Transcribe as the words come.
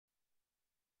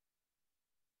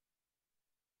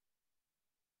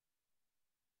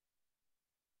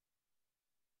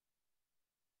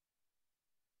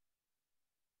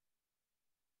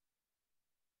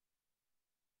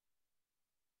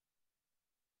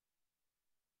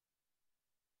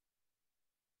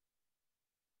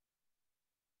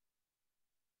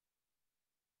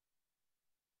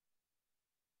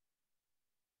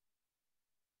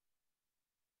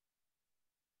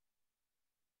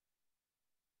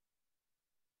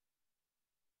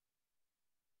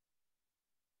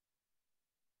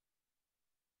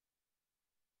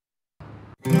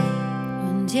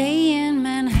day in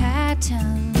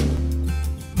Manhattan,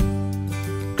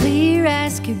 clear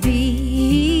as could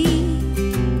be,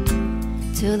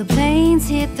 till the planes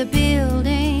hit the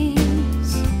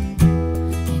buildings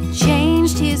and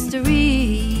changed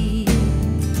history.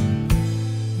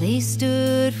 They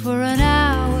stood for an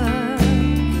hour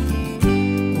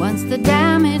once the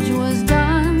damage was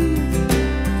done,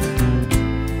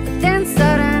 but then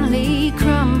suddenly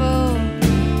crumbled.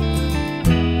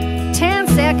 10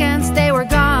 seconds they were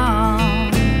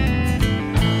gone.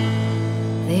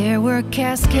 There were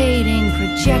cascading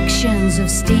projections of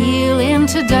steel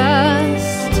into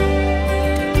dust.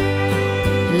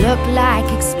 Looked like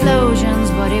explosions,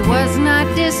 but it was not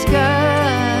discussed.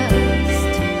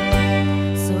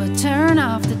 So I turned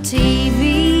off the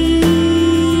TV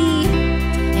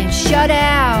and shut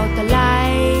out the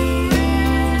lights.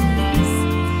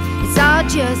 It's all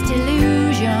just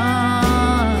illusion,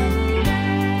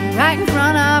 right in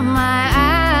front of my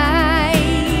eyes.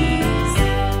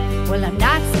 Well, I'm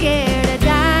not scared of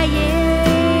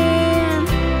dying.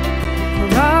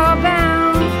 We're all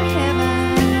bound for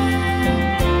heaven,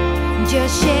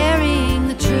 just sharing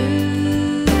the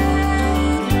truth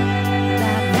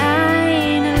about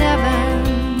 9/11.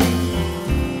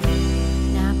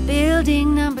 Now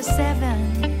building number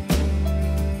 7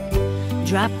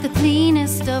 dropped the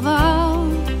cleanest of all,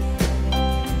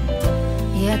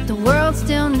 yet the world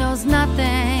still knows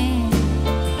nothing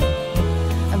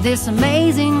of this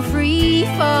amazing free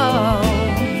fall.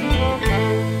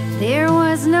 There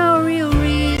was no real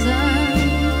reason.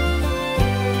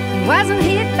 It wasn't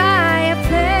hit by a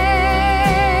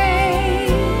plane.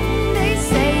 They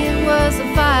say it was a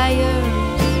fire,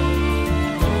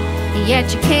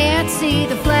 yet you can't see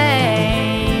the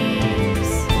flames.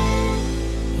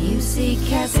 You see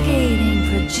cascading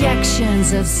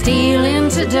projections of steel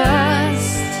into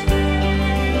dust.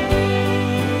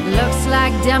 Looks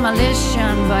like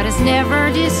demolition, but it's never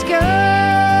discussed.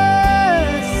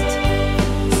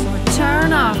 So I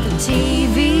turn off the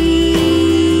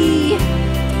TV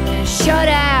and shut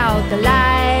out the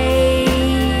lights.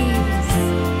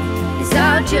 It's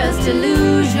all just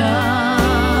illusion,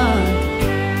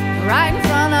 right in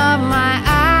front of my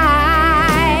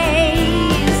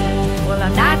eyes. Well,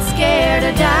 I'm not scared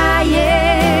of dying.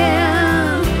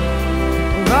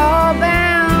 We're all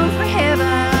bound for heaven,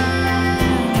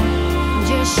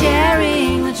 just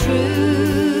sharing the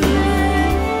truth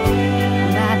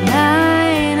about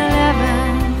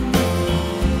 9/11.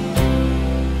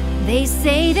 They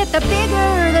say that the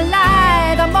bigger the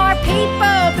lie, the more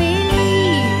people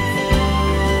believe,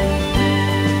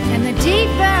 and the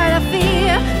deeper the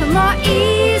fear, the more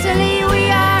easily we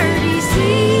are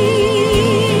deceived.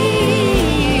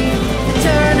 I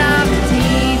turn off the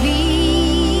TV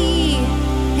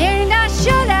and I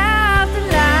shut out the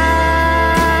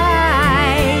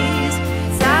lights.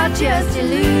 It's all just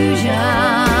illusion,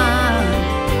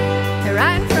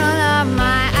 right in front of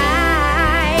my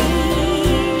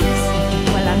eyes.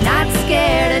 Well, I'm not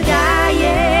scared of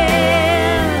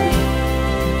dying.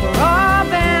 We're all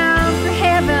bound for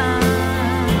heaven,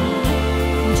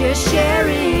 just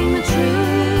sharing the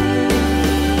truth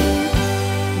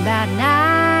about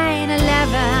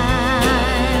 9/11.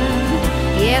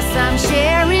 Yes, I'm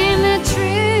sharing the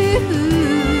truth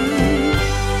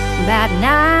about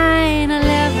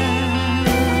 9/11.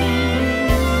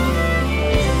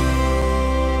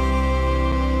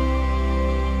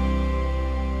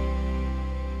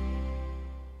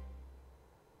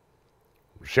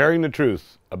 Sharing the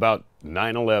truth about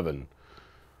 9/11.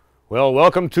 Well,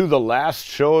 welcome to the last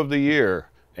show of the year,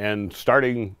 and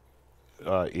starting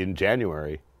in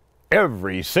January,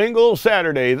 every single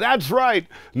Saturday. That's right,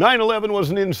 9/11 was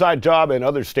an inside job, and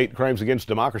other state crimes against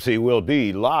democracy will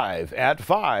be live at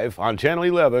 5 on Channel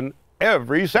 11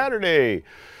 every Saturday.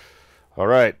 All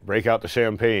right, break out the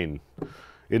champagne.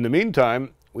 In the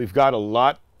meantime, we've got a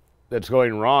lot that's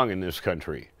going wrong in this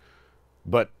country.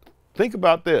 But think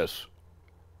about this.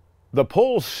 The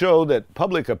polls show that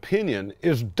public opinion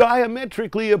is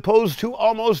diametrically opposed to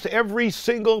almost every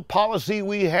single policy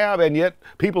we have, and yet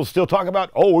people still talk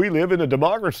about, oh, we live in a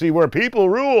democracy where people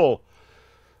rule.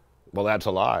 Well, that's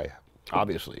a lie,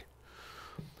 obviously.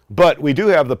 But we do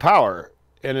have the power,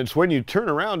 and it's when you turn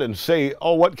around and say,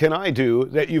 oh, what can I do,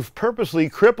 that you've purposely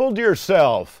crippled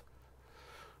yourself.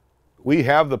 We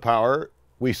have the power.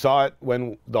 We saw it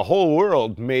when the whole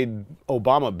world made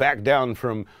Obama back down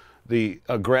from the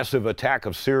aggressive attack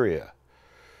of Syria.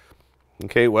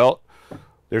 Okay, well,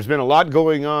 there's been a lot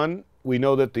going on. We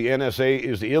know that the NSA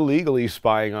is illegally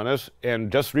spying on us, and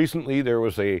just recently there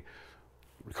was a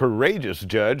courageous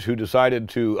judge who decided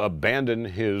to abandon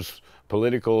his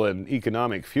political and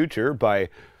economic future by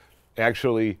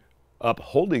actually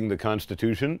upholding the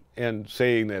Constitution and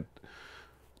saying that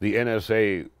the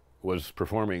NSA was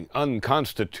performing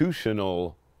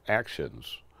unconstitutional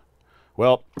actions.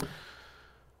 Well,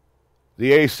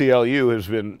 the ACLU has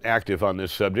been active on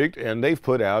this subject, and they've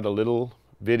put out a little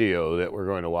video that we're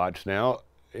going to watch now,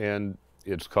 and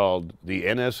it's called "The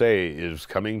NSA is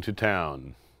Coming to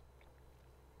Town."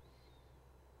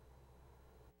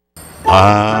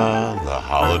 Ah, the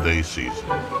holiday season.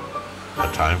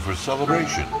 A time for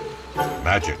celebration,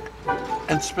 magic,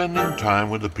 and spending time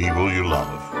with the people you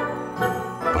love.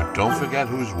 But don't forget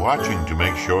who's watching to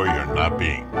make sure you're not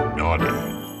being naughty.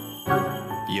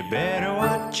 You better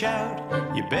watch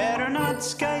out, you better not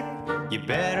Skype, you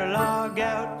better log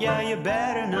out, yeah, you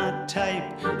better not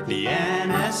type. The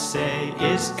NSA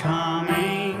is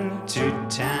coming to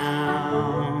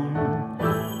town.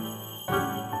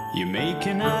 You're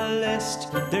making a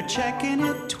list, they're checking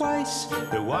it twice,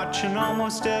 they're watching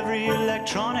almost every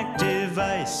electronic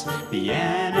device. The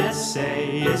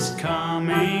NSA is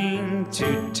coming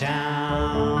to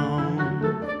town.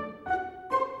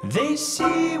 They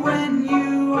see when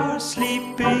you are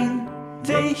sleeping,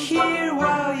 they hear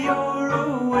while you're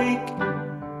awake.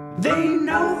 They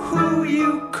know who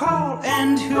you call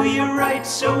and who you write,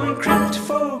 so encrypt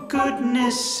for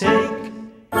goodness sake.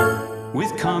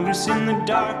 With Congress in the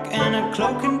dark and a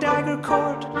cloak and dagger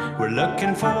court, we're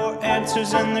looking for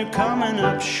answers and they're coming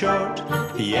up short.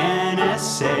 The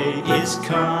NSA is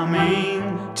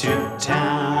coming to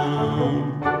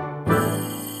town.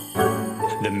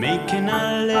 They're making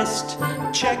a list,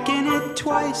 checking it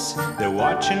twice. They're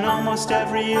watching almost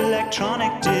every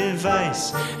electronic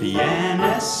device. The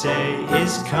NSA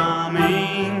is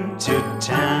coming to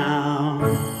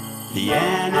town. The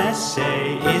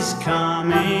NSA is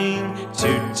coming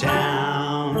to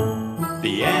town.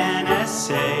 The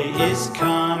NSA is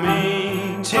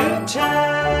coming to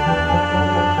town.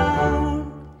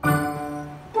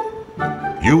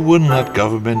 You wouldn't let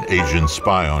government agents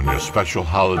spy on your special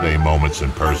holiday moments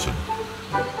in person.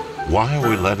 Why are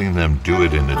we letting them do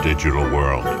it in the digital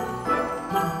world?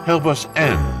 Help us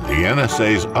end the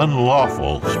NSA's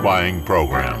unlawful spying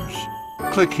programs.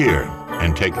 Click here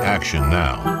and take action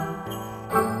now.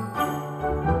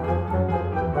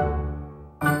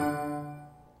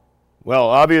 Well,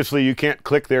 obviously you can't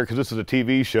click there because this is a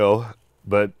TV show,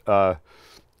 but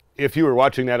if you were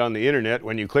watching that on the internet,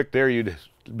 when you click there, you'd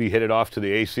be headed off to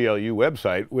the ACLU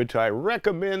website, which I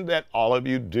recommend that all of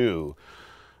you do.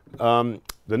 The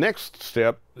next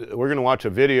step, we're going to watch a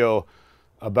video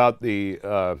about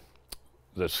the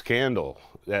scandal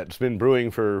that's been brewing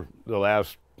for the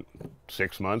last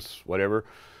 6 months, whatever.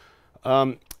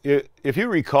 If you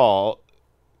recall,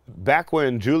 back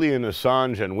when Julian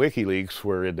Assange and WikiLeaks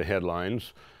were in the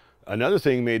headlines, another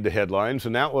thing made the headlines,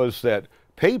 and that was that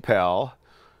PayPal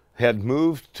had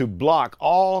moved to block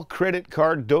all credit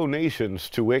card donations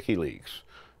to WikiLeaks.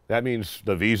 That means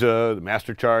the Visa, the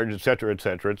MasterCard, et cetera, et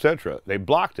cetera, et cetera. They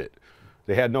blocked it.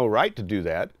 They had no right to do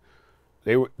that.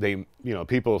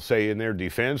 People say in their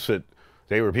defense that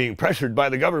they were being pressured by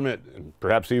the government, and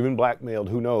perhaps even blackmailed,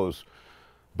 who knows.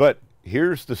 But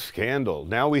here's the scandal.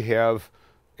 Now we have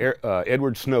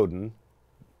Edward Snowden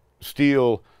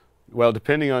steal, well,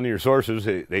 depending on your sources,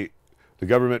 the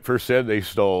government first said they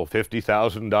stole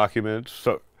 50,000 documents,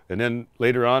 and then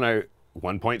later on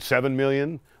 1.7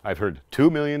 million. I've heard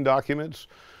 2 million documents.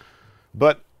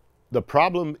 But the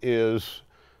problem is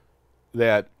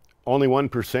that only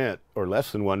 1% or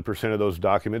less than 1% of those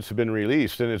documents have been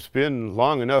released, and it's been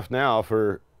long enough now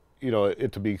for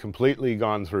it to be completely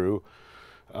gone through.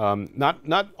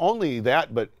 Not only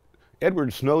that, but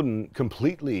Edward Snowden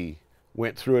completely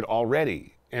went through it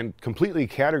already and completely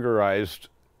categorized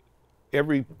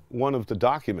every one of the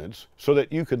documents so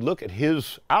that you could look at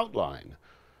his outline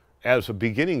as a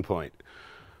beginning point.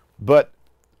 But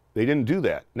they didn't do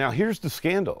that. Now here's the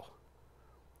scandal.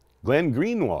 Glen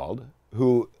Greenwald,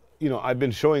 who, I've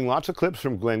been showing lots of clips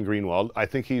from Glen Greenwald. I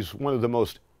think he's one of the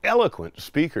most eloquent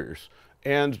speakers.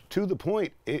 And to the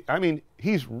point,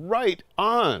 he's right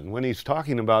on when he's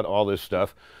talking about all this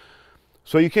stuff.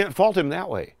 So you can't fault him that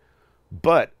way.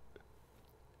 But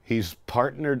he's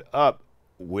partnered up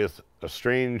with a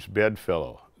strange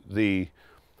bedfellow, the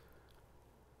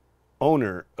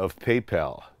owner of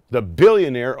PayPal, the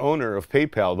billionaire owner of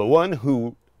PayPal, the one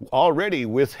who already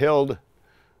withheld,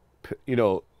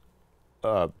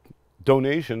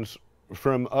 donations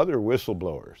from other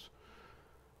whistleblowers.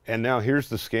 And now here's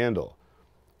the scandal.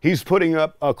 He's putting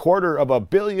up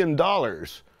 $250 million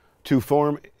to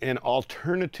form an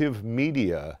alternative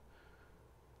media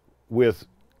with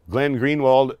Glen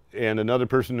Greenwald and another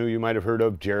person who you might have heard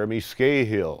of, Jeremy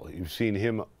Scahill. You've seen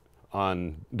him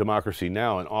on Democracy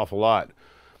Now! An awful lot.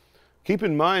 Keep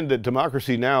in mind that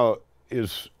Democracy Now!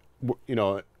 Is, you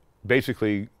know,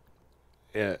 basically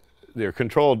they're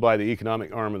controlled by the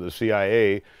economic arm of the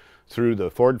CIA through the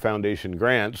Ford Foundation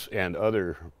grants and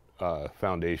other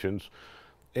foundations.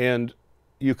 And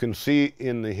you can see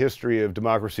in the history of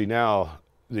Democracy Now!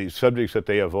 The subjects that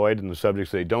they avoid and the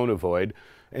subjects they don't avoid.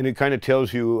 And it kind of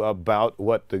tells you about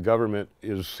what the government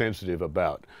is sensitive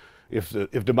about.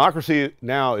 If Democracy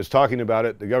Now! Is talking about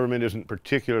it, the government isn't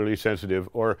particularly sensitive,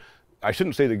 or I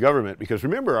shouldn't say the government, because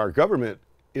remember, our government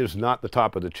is not the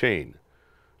top of the chain,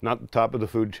 not the top of the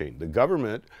food chain. The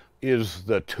government is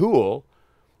the tool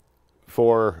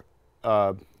for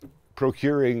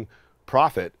procuring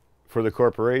profit for the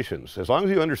corporations. As long as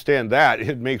you understand that,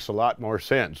 it makes a lot more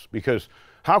sense, because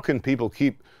how can people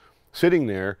keep sitting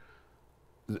there?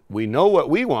 We know what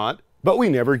we want, but we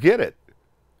never get it.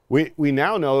 We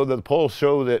now know that the polls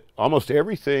show that almost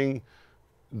everything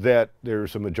that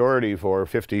there's a majority for,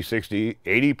 50, 60,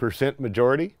 80%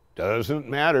 majority, doesn't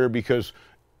matter, because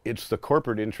it's the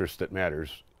corporate interest that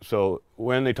matters. So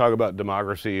when they talk about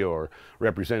democracy or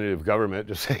representative government,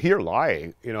 just say, you're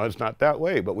lying. You know, it's not that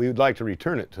way, but we would like to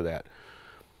return it to that.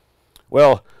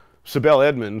 Well, Sibel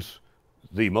Edmonds,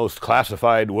 the most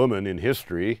classified woman in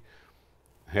history,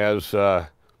 has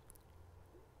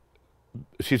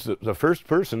she's the first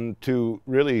person to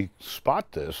really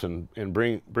spot this and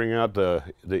bring out the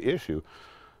issue.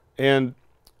 And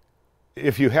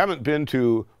if you haven't been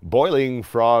to Boiling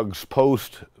Frogs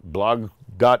Post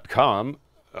blog.com,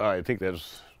 I think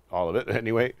that's all of it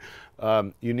anyway,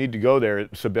 you need to go there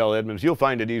at Sibel Edmonds. You'll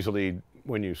find it easily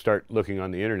when you start looking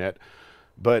on the internet.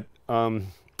 But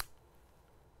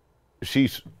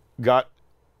she's got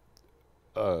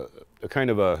a kind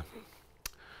of a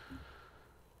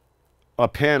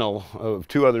panel of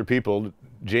two other people,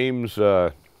 James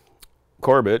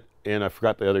Corbett, and I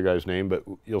forgot the other guy's name, but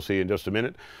you'll see in just a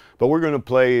minute. But we're going to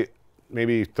play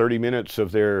maybe 30 minutes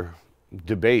of their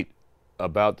debate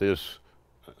about this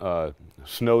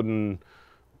Snowden,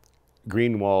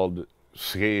 Greenwald,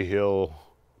 Scahill,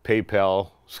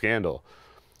 PayPal scandal.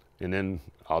 And then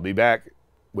I'll be back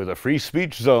with a free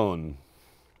speech zone.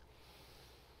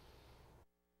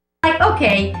 Like,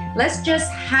 okay, let's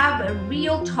just have a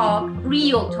real talk,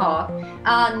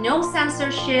 no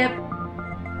censorship.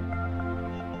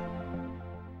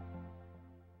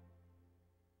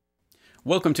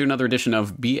 Welcome to another edition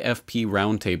of BFP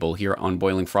Roundtable here on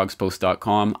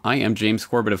BoilingFrogsPost.com. I am James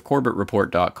Corbett of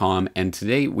CorbettReport.com, and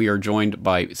today we are joined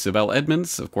by Sibel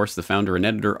Edmonds, of course the founder and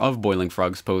editor of Boiling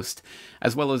Frogs Post,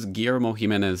 as well as Guillermo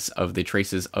Jimenez of the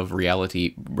Traces of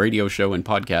Reality radio show and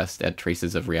podcast at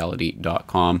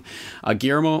tracesofreality.com.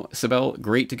 Guillermo, Sibel,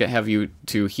 great to have you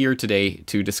here today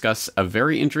to discuss a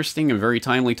very interesting and very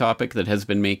timely topic that has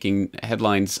been making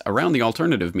headlines around the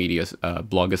alternative media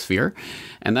blogosphere,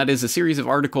 and that is a series of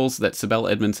articles that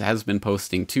Sibel Edmonds has been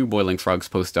posting to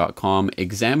BoilingFrogsPost.com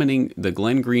examining the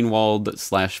Glen Greenwald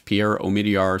 / Pierre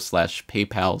Omidyar /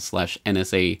 PayPal /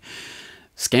 NSA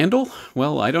scandal?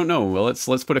 Well, I don't know. Well,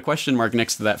 let's put a question mark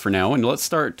next to that for now, and let's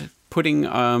start putting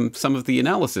some of the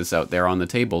analysis out there on the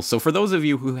table. So for those of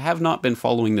you who have not been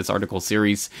following this article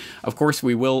series, of course,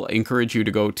 we will encourage you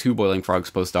to go to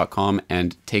BoilingFrogsPost.com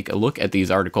and take a look at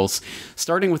these articles,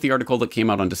 starting with the article that came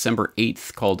out on December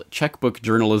 8th called Checkbook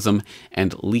Journalism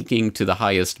and Leaking to the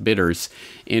Highest Bidders,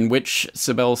 in which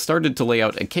Sibel started to lay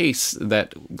out a case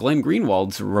that Glen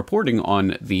Greenwald's reporting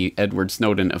on the Edward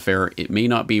Snowden affair, it may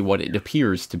not be what it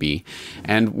appears to be.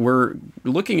 And we're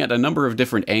looking at a number of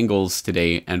different angles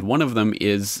today, and one of them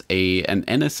is an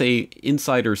NSA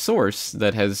insider source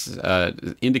that has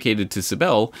indicated to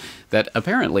Sibel that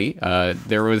apparently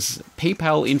there was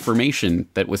PayPal information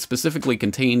that was specifically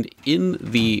contained in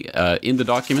the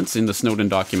documents, in the Snowden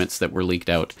documents that were leaked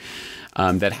out,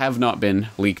 that have not been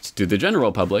leaked to the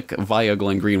general public via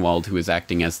Glen Greenwald, who is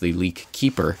acting as the leak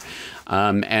keeper.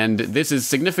 And this is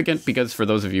significant because, for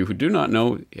those of you who do not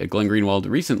know, Glen Greenwald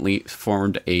recently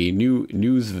formed a new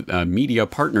news media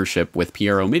partnership with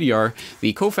Pierre Omidyar,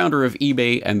 the co-founder of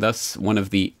eBay and thus one of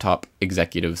the top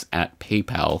executives at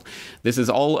PayPal. This is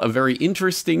all a very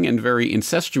interesting and very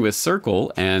incestuous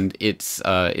circle, and it's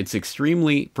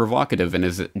extremely provocative and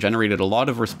has generated a lot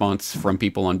of response from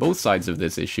people on both sides of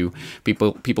this issue,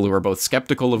 people who are both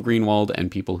skeptical of Greenwald and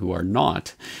people who are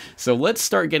not. So let's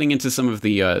start getting into some of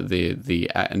the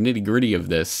nitty-gritty of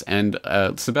this. And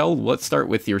Sibel, let's start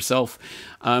with yourself.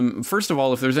 First of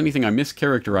all, if there's anything I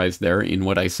mischaracterized there in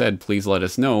what I said, please let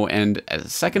us know. And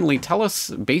secondly, tell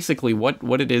us basically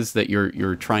what it is that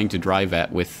you're trying to drive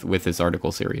at with this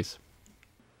article series.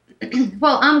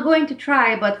 Well, I'm going to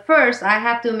try, but first I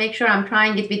have to make sure I'm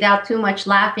trying it without too much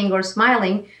laughing or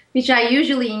smiling, which I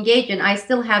usually engage in. I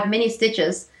still have many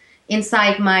stitches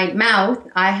inside my mouth.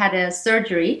 I had a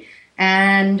surgery,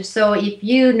 and so if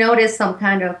you notice some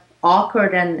kind of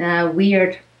awkward and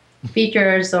weird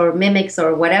features or mimics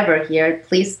or whatever here,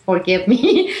 please forgive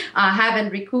me. I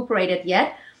haven't recuperated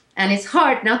yet, and it's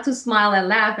hard not to smile and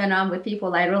laugh when I'm with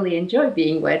people I really enjoy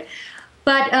being with.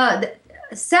 But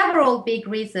several big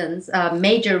reasons,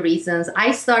 major reasons.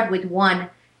 I start with one,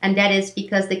 and that is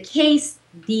because the case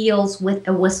deals with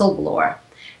a whistleblower.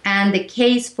 And the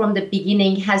case from the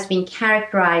beginning has been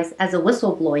characterized as a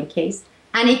whistleblowing case,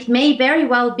 and it may very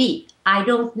well be. I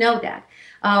don't know that.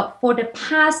 For the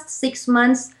past 6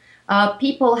 months,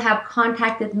 people have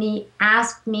contacted me,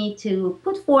 asked me to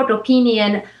put forth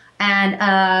opinion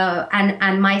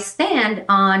and my stand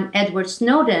on Edward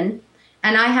Snowden.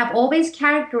 And I have always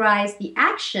characterized the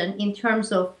action in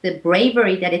terms of the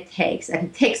bravery that it takes, and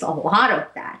it takes a lot of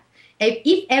that,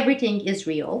 if everything is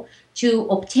real, to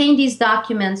obtain these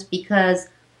documents because,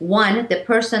 one, the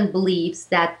person believes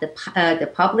that the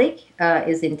public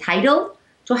is entitled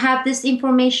to have this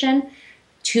information.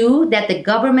 Two, that the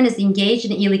government is engaged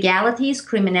in illegalities,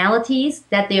 criminalities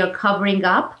that they are covering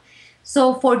up.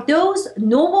 So for those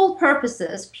noble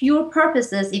purposes, pure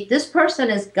purposes, if this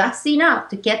person is gutsy enough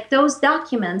to get those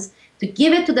documents, to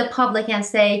give it to the public and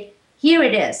say, here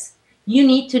it is, you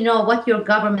need to know what your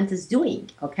government is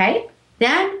doing, okay?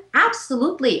 Then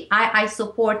absolutely, I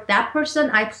support that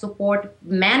person. I support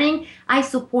Manning. I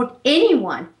support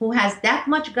anyone who has that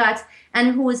much guts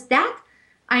and who is that,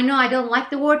 I know I don't like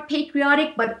the word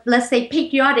patriotic, but let's say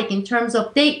patriotic in terms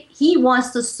of he wants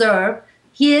to serve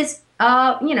his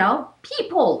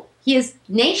people, his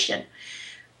nation.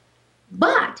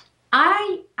 But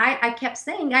I kept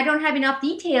saying I don't have enough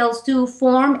details to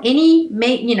form any,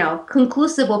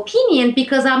 conclusive opinion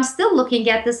because I'm still looking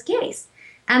at this case.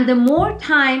 And the more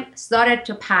time started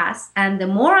to pass, and the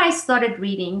more I started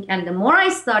reading, and the more I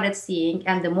started seeing,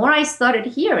 and the more I started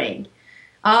hearing,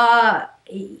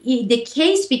 the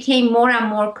case became more and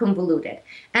more convoluted.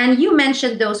 And you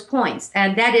mentioned those points,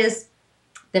 and that is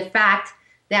the fact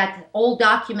that all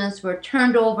documents were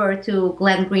turned over to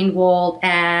Glen Greenwald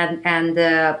and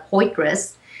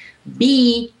Poitras.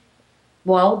 B,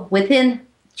 well, within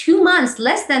 2 months,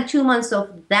 less than 2 months of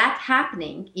that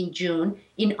happening in June,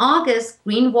 in August,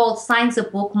 Greenwald signs a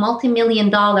book,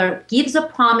 multi-million-dollar, gives a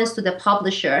promise to the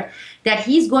publisher that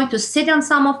he's going to sit on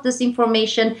some of this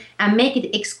information and make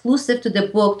it exclusive to the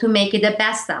book to make it a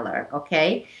bestseller,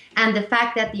 okay? And the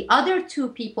fact that the other two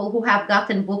people who have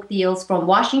gotten book deals from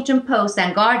Washington Post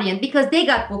and Guardian, because they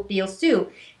got book deals too,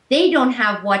 they don't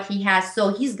have what he has,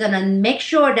 so he's going to make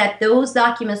sure that those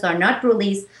documents are not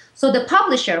released, so the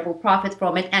publisher will profit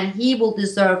from it, and he will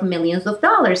deserve millions of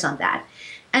dollars on that.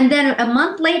 And then a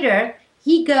month later,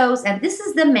 he goes, and this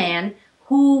is the man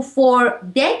who for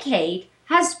decades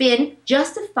has been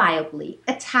justifiably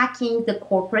attacking the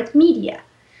corporate media.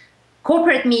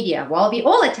 Corporate media, well, we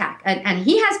all attack, and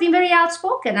he has been very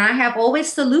outspoken. I have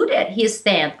always saluted his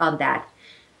stand on that.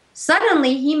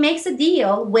 Suddenly, he makes a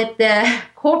deal with the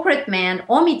corporate man,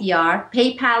 Omidyar,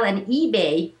 PayPal and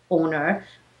eBay owner,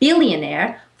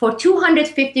 billionaire, for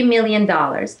 $250 million.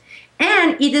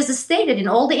 And it is stated in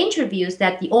all the interviews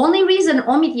that the only reason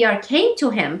Omidyar came to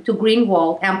him, to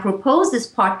Greenwald, and proposed this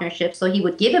partnership, so he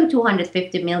would give him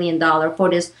 $250 million for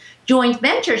this joint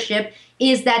ventureship,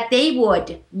 is that they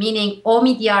would, meaning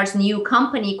Omidyar's new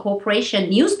company, corporation,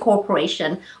 News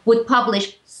Corporation, would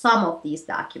publish some of these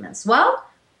documents. Well,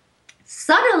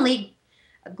 suddenly,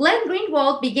 Glen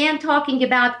Greenwald began talking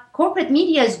about corporate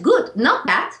media is good, not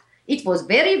bad. It was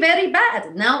very, very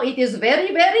bad. Now it is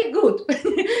very, very good.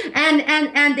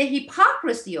 and the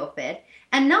hypocrisy of it.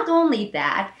 And not only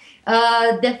that,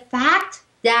 the fact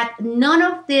that none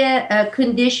of the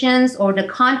conditions or the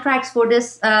contracts for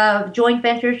this joint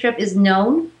ventureship is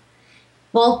known.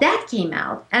 Well, that came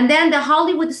out. And then the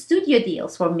Hollywood studio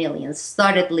deals for millions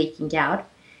started leaking out.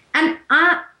 And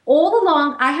all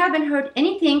along, I haven't heard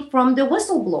anything from the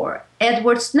whistleblower,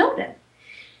 Edward Snowden.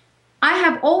 I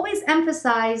have always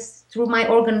emphasized through my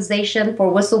organization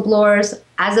for whistleblowers,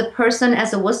 as a person,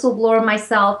 as a whistleblower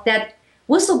myself, that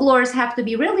whistleblowers have to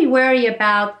be really wary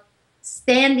about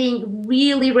standing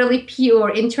really, really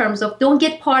pure in terms of don't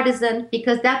get partisan,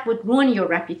 because that would ruin your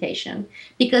reputation,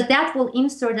 because that will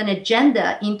insert an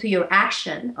agenda into your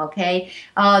action, okay?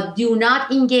 Do not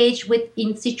engage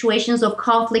in situations of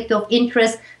conflict of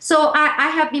interest. So I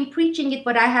have been preaching it,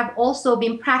 but I have also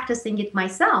been practicing it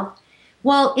myself.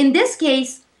 Well, in this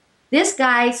case, this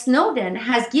guy, Snowden,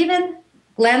 has given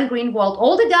Glen Greenwald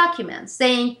all the documents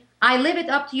saying, I leave it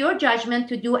up to your judgment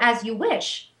to do as you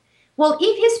wish. Well,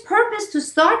 if his purpose to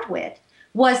start with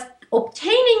was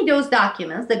obtaining those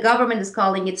documents, the government is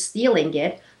calling it stealing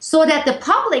it, so that the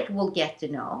public will get to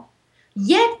know,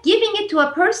 yet giving it to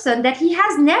a person that he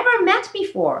has never met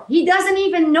before, he doesn't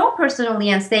even know personally,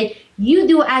 and say, you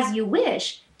do as you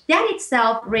wish, that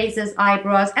itself raises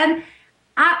eyebrows. And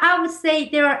I would say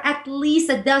there are at least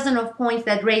a dozen of points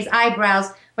that raise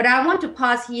eyebrows, but I want to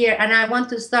pause here and I want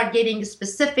to start getting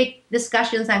specific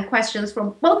discussions and questions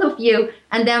from both of you,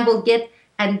 and then we'll get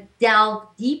and delve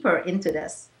deeper into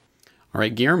this. All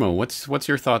right, Guillermo, what's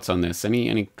your thoughts on this?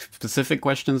 Any specific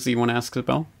questions that you want to ask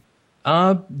Sibel?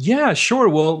 Yeah, sure.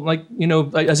 Well, like, you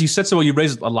know, as you said, so you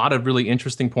raised a lot of really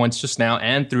interesting points just now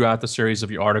and throughout the series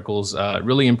of your articles,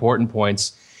 really important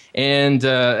points. And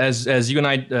as you and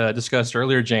I discussed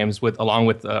earlier, James, along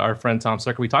with our friend Tom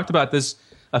Sucker, we talked about this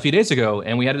a few days ago,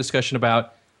 and we had a discussion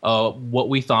about what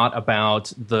we thought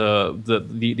about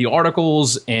the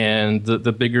articles and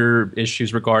the bigger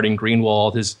issues regarding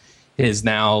Greenwald, his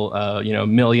now $1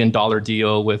 million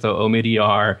deal with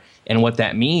Omidyar, and what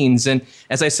that means. And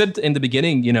as I said in the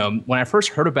beginning, when I first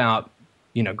heard about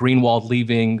Greenwald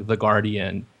leaving The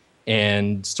Guardian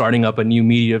and starting up a new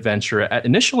media venture,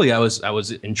 initially I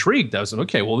was intrigued. I was like,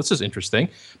 okay, well, this is interesting.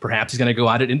 Perhaps he's going to go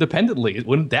at it independently.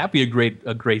 Wouldn't that be a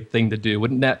great thing to do?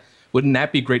 Wouldn't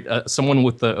that be great? Someone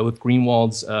with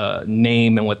Greenwald's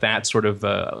name and with that sort of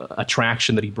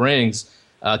attraction that he brings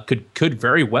could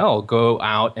very well go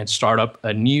out and start up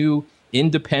a new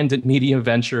independent media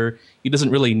venture. He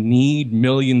doesn't really need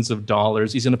millions of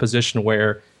dollars. He's in a position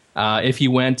where if he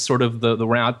went sort of the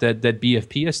route that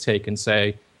BFP has taken,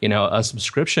 say, a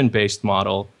subscription-based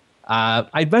model,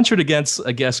 I ventured I guess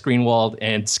Greenwald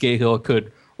and Scahill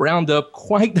could round up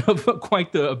quite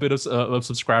a bit of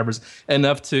subscribers,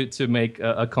 enough to make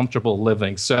a comfortable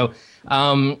living. So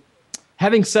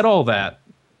having said all that,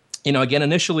 again,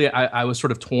 initially I was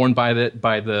sort of torn by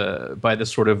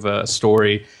this sort of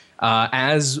story.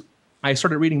 As I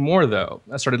started reading more, though,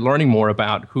 I started learning more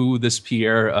about who this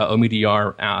Pierre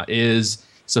Omidyar is,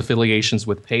 his affiliations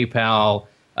with PayPal,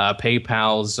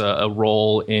 PayPal's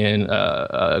role in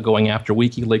going after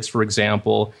WikiLeaks, for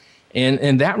example.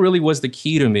 And that really was the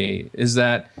key to me, is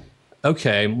that,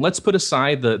 okay, let's put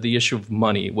aside the issue of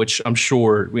money, which I'm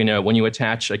sure, when you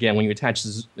attach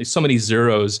so many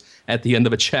zeros at the end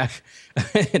of a check,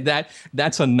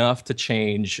 that's enough to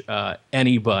change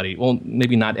anybody. Well,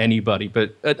 maybe not anybody,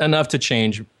 but enough to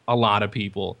change a lot of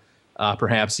people,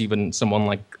 perhaps even someone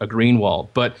like a Greenwald.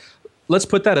 But let's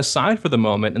put that aside for the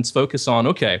moment and focus on,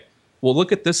 okay, well,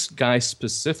 look at this guy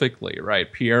specifically, right?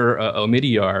 Pierre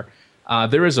Omidyar.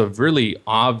 There is a really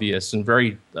obvious and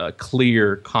very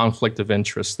clear conflict of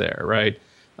interest there, right?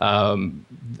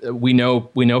 We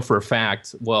know for a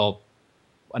fact. Well,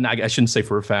 I shouldn't say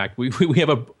for a fact. We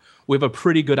have a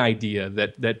pretty good idea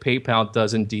that PayPal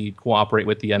does indeed cooperate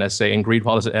with the NSA, and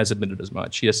Greenwald has admitted as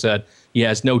much. He has said he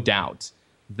has no doubt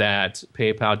that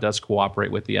PayPal does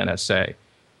cooperate with the NSA,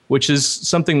 which is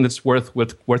something that's worth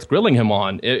grilling him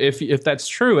on. If that's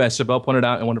true, as Sibel pointed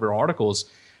out in one of her articles.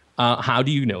 How do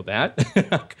you know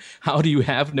that? How do you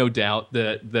have no doubt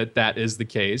that is the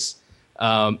case?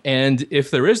 And if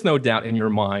there is no doubt in your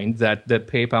mind that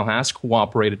PayPal has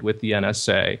cooperated with the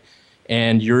NSA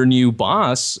and your new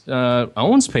boss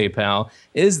owns PayPal,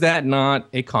 is that not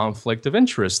a conflict of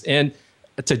interest? And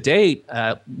to date,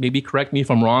 maybe correct me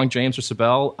if I'm wrong, James or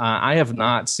Sibel, I have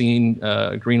not seen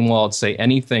Greenwald say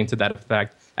anything to that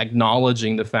effect,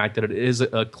 acknowledging the fact that it is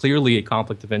clearly a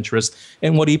conflict of interest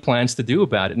and what he plans to do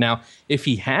about it. Now, if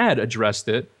he had addressed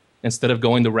it, instead of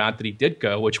going the route that he did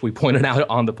go, which we pointed out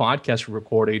on the podcast we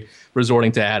recorded,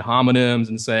 resorting to ad hominems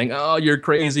and saying, oh, you're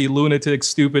crazy, lunatic,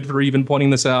 stupid for even pointing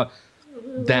this out,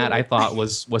 that I thought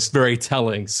was very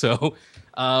telling. So,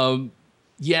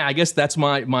 yeah, I guess that's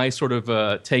my sort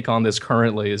of take on this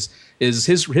currently is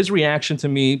his reaction to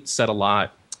me said a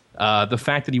lot. The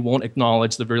fact that he won't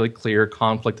acknowledge the very clear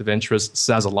conflict of interest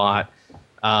says a lot.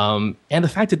 And the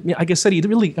fact that, like I said, he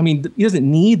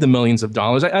doesn't need the millions of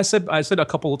dollars. I said a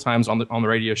couple of times on the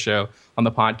radio show, on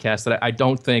the podcast, that I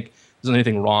don't think there's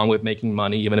anything wrong with making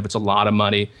money, even if it's a lot of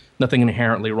money. Nothing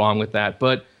inherently wrong with that.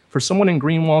 But for someone in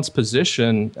Greenwald's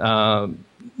position,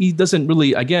 he doesn't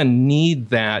really, again, need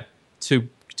that to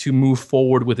move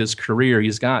forward with his career.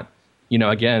 He's got,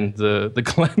 again, the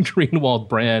Glen Greenwald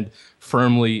brand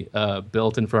firmly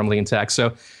built and firmly intact.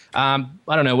 So I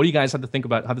don't know. What do you guys have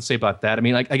to say about that? I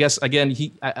mean, I guess, again,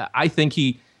 I think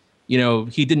he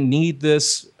didn't need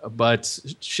this, but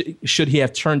should he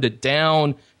have turned it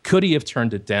down? Could he have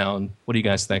turned it down? What do you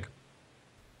guys think?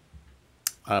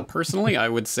 Personally, I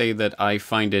would say that I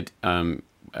find it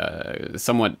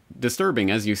somewhat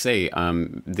disturbing, as you say.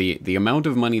 The amount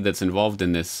of money that's involved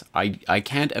in this, I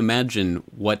can't imagine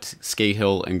what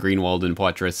Scahill and Greenwald and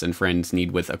Poitras and friends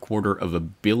need with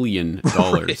 $250 million.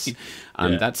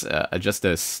 Right. That's just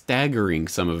a staggering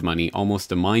sum of money,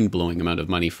 almost a mind-blowing amount of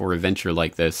money for a venture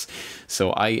like this.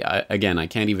 So I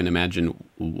can't even imagine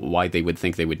why they would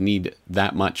think they would need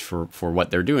that much for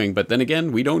what they're doing. But then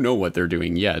again, we don't know what they're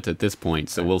doing yet at this point.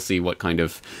 So we'll see what kind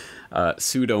of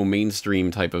pseudo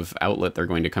mainstream type of outlet they're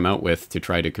going to come out with to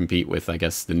try to compete with, I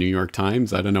guess, the New York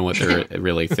Times. I don't know what they're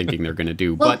really thinking they're going to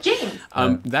do. Well, but James.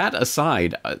 that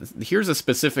aside, here's a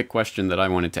specific question that I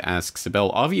wanted to ask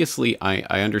Sibel. Obviously,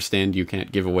 I understand you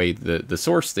can't give away the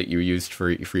source that you used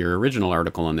for your original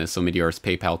article on this. So Omidyar's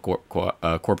PayPal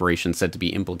Corporation said to be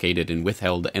implicated in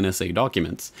withheld NSA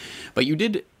documents. But you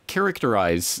did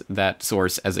characterize that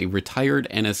source as a retired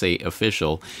NSA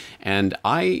official, and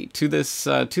to this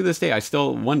day I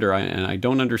still wonder, and I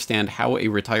don't understand how a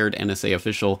retired NSA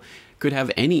official could have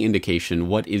any indication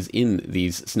what is in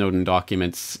these Snowden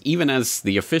documents, even as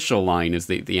the official line is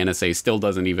the NSA still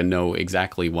doesn't even know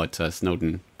exactly what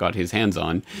Snowden got his hands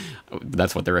on.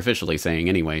 That's what they're officially saying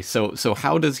anyway. So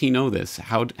how does he know this?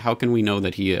 How can we know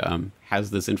that he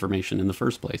has this information in the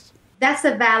first place? That's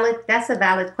a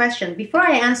valid question. Before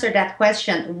I answer that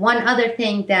question, one other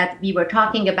thing that we were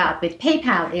talking about with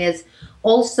PayPal is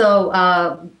also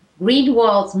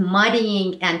Greenwald's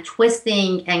muddying and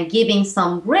twisting and giving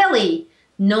some really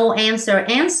no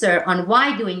answer on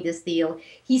why doing this deal.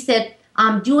 He said,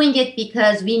 I'm doing it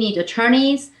because we need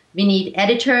attorneys, we need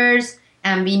editors,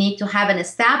 and we need to have an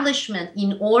establishment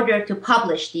in order to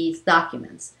publish these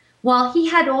documents. Well, he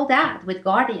had all that with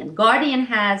Guardian. Guardian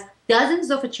has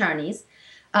dozens of attorneys.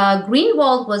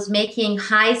 Greenwald was making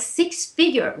high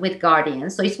six-figure with Guardian,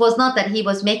 so it was not that he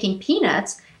was making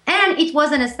peanuts, and it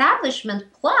was an establishment,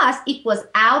 plus it was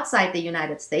outside the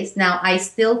United States. Now, I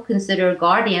still consider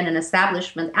Guardian an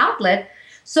establishment outlet,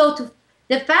 so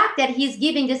the fact that he's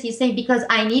giving this, he's saying, because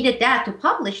I needed that to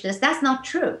publish this, that's not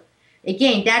true.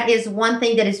 Again, that is one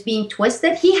thing that is being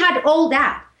twisted. He had all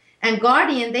that. And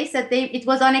Guardian, they said it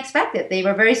was unexpected. They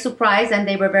were very surprised and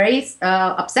they were very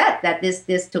upset that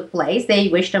this took place. They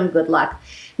wished him good luck.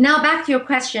 Now back to your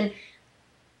question.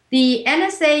 The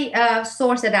NSA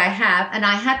source that I have, and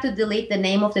I had to delete the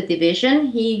name of the division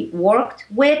he worked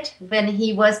with when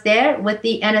he was there with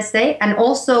the NSA, and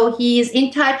also he is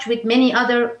in touch with many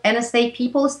other NSA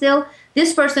people still.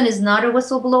 This person is not a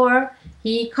whistleblower.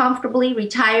 He comfortably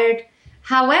retired.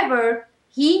 However,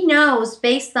 he knows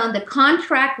based on the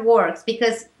contract works,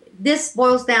 because this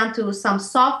boils down to some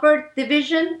software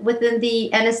division within the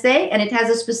NSA, and it has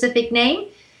a specific name.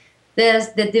 There's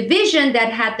the division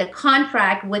that had the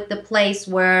contract with the place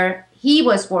where he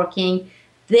was working.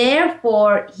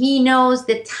 Therefore, he knows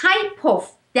the type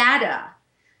of data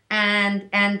and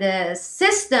the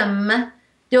system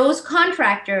those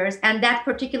contractors and that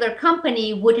particular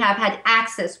company would have had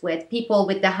access with, people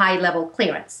with the high-level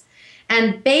clearance.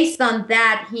 And based on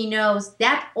that, he knows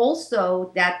that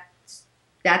also that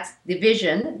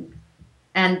division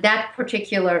and that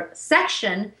particular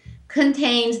section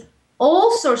contains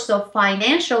all sorts of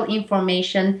financial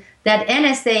information that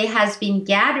NSA has been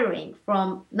gathering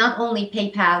from not only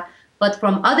PayPal, but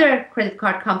from other credit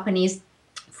card companies,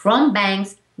 from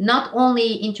banks, not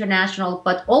only international,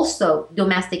 but also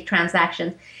domestic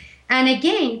transactions. And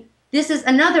again, this is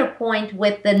another point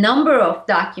with the number of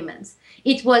documents.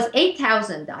 It was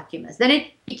 8,000 documents. Then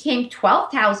it became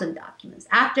 12,000 documents.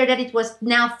 After that, it was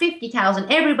now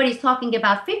 50,000. Everybody's talking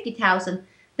about 50,000.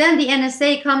 Then the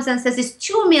NSA comes and says it's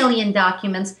 2 million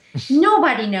documents.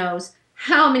 Nobody knows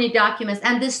how many documents.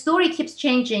 And the story keeps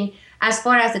changing as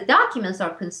far as the documents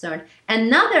are concerned.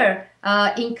 Another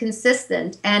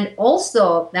inconsistent and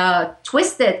also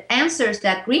twisted answers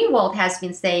that Greenwald has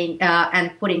been saying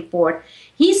and putting forth.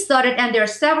 He started, and there are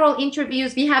several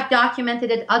interviews, we have documented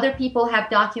it, other people have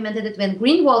documented it, when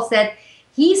Greenwald said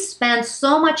he spent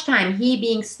so much time, he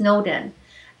being Snowden,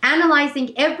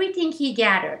 analyzing everything he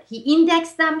gathered. He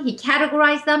indexed them, he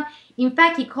categorized them. In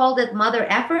fact, he called it mother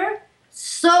effer.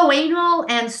 So anal,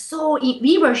 and so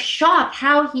we were shocked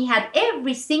how he had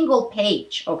every single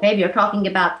page. Okay, we are talking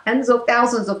about tens of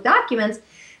thousands of documents.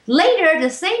 Later, the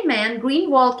same man,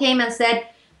 Greenwald, came and said,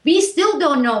 we still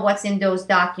don't know what's in those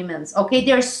documents. Okay,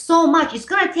 there's so much. It's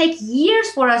going to take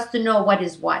years for us to know what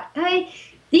is what. Okay,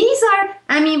 these are,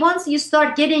 I mean, once you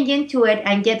start getting into it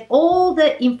and get all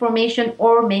the information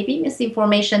or maybe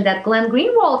misinformation that Glen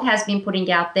Greenwald has been putting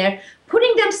out there,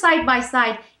 putting them side by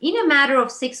side in a matter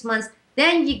of 6 months,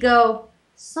 then you go,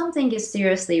 something is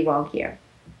seriously wrong here.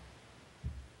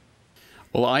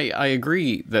 Well, I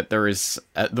agree that there is,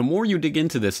 the more you dig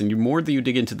into this and the more that you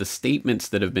dig into the statements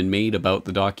that have been made about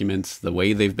the documents, the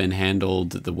way they've been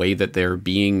handled, the way that they're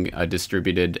being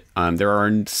distributed, there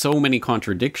are so many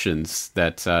contradictions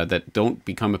that that don't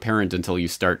become apparent until you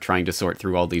start trying to sort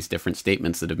through all these different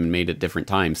statements that have been made at different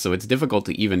times. So it's difficult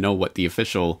to even know what the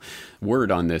official word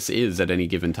on this is at any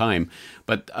given time.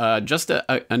 But just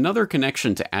another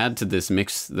connection to add to this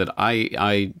mix that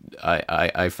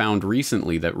I found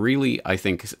recently that really, I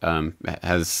think,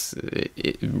 has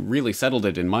really settled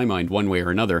it in my mind one way or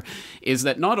another, is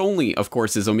that not only, of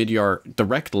course, is Omidyar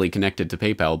directly connected to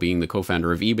PayPal, being the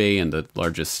co-founder of eBay and the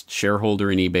largest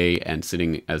shareholder in eBay and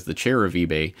sitting as the chair of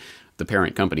eBay, the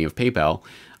parent company of PayPal,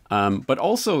 but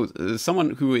also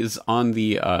someone who is on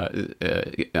the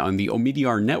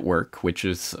Omidyar network, which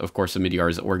is, of course,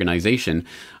 Omidyar's organization.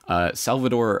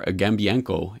 Salvador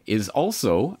Gambianco is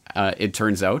also, it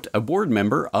turns out, a board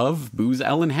member of Booz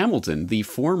Allen Hamilton, the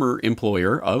former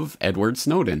employer of Edward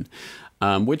Snowden.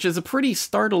 Which is a pretty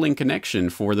startling connection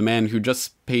for the man who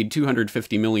just paid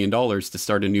 $250 million to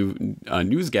start a new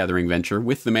news gathering venture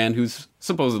with the man who's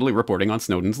supposedly reporting on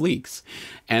Snowden's leaks.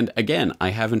 And again,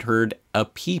 I haven't heard a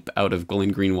peep out of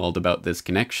Glen Greenwald about this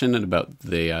connection and about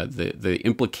the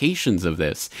implications of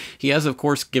this. He has, of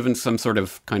course, given some sort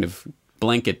of kind of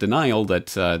blanket denial that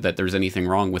that there's anything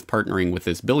wrong with partnering with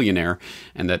this billionaire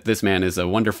and that this man is a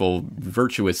wonderful,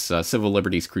 virtuous civil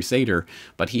liberties crusader,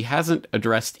 but he hasn't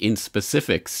addressed in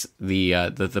specifics the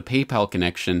PayPal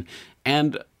connection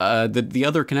and the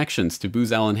other connections to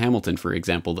Booz Allen Hamilton, for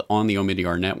example, on the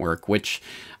Omidyar network, which,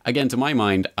 again, to my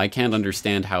mind, I can't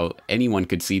understand how anyone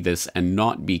could see this and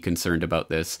not be concerned about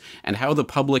this, and how the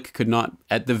public could not,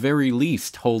 at the very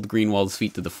least, hold Greenwald's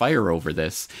feet to the fire over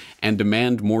this and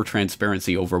demand more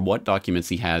transparency over what documents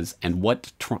he has and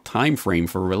what time frame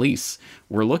for release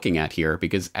we're looking at here.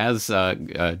 Because as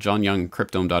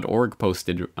JohnYoungCryptome.org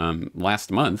posted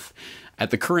last month, at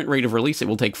the current rate of release, it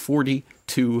will take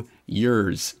 42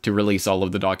 years to release all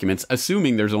of the documents,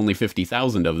 assuming there's only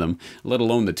 50,000 of them, let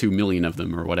alone the 2 million of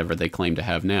them or whatever they claim to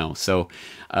have now. So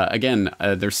again,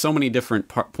 there's so many different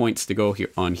points to go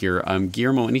on here.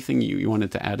 Guillermo, anything you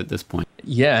wanted to add at this point?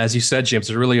 Yeah, as you said, James,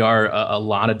 there really are a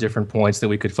lot of different points that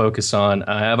we could focus on.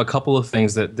 I have a couple of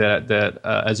things that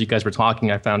as you guys were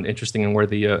talking, I found interesting and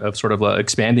worthy of sort of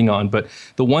expanding on. But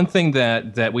the one thing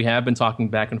that we have been talking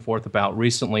back and forth about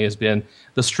recently has been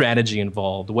the strategy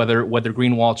involved, whether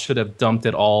Greenwald should have dumped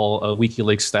it all,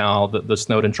 WikiLeaks style, the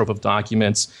Snowden trove of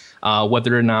documents,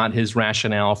 whether or not his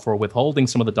rationale for withholding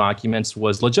some of the documents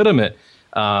was legitimate.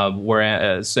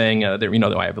 Whereas saying that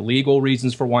I have legal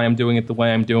reasons for why I'm doing it the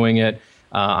way I'm doing it.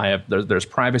 There's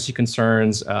privacy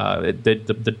concerns.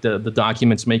 The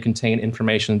documents may contain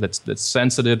information that's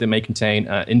sensitive. They may contain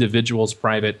individuals'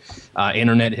 private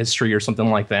internet history or something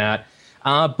like that.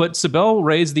 But Sibel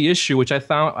raised the issue, which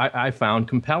I found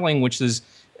compelling, which is,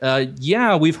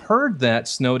 we've heard that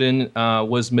Snowden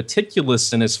was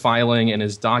meticulous in his filing and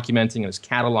his documenting and his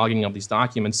cataloging of these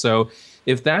documents. So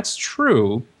if that's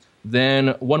true,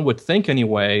 then one would think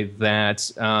anyway that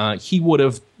he would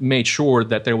have made sure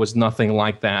that there was nothing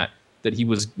like that he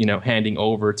was handing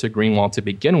over to Greenwald to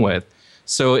begin with.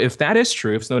 So if that is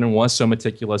true, if Snowden was so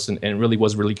meticulous and really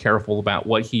was really careful about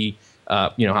what he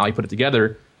how he put it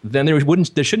together, then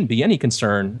there shouldn't be any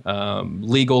concern,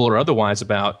 legal or otherwise,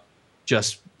 about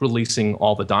just releasing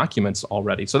all the documents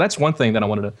already. So that's one thing that I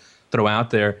wanted to throw out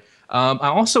there.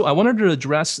 I wanted to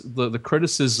address the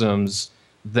criticisms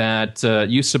that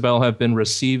you, Sibel, have been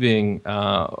receiving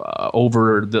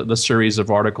over the series of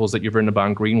articles that you've written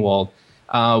about Greenwald.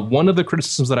 One of the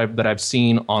criticisms that I've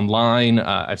seen online,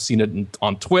 I've seen it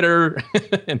on Twitter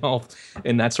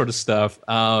and that sort of stuff.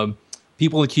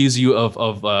 People accuse you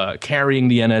of carrying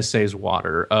the NSA's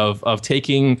water, of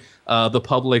taking the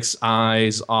public's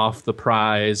eyes off the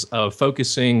prize, of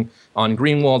focusing on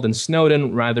Greenwald and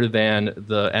Snowden rather than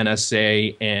the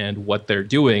NSA and what they're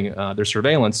doing, their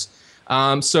surveillance.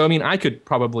 So, I mean, I could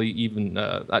probably even,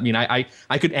 I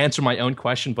could answer my own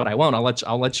question, but I won't.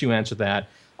 I'll let you answer that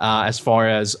as far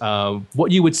as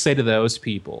what you would say to those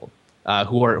people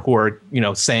who are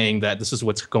saying that this is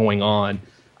what's going on.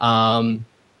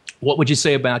 What would you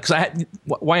say about? Because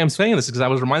why I'm saying this is because I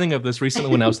was reminding of this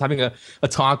recently when I was having a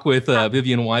talk with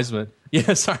Vivian Wiseman.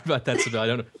 Yeah, sorry about that,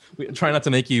 Sibel. Try not to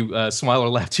make you smile or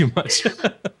laugh too much.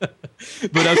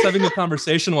 But I was having a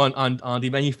conversation on the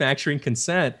manufacturing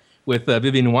consent with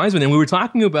Vivian Wiseman, and we were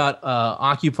talking about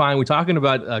Occupy, we were talking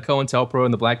about COINTELPRO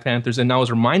and the Black Panthers, and I was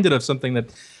reminded of something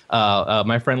that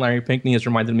my friend Larry Pinkney has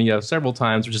reminded me of several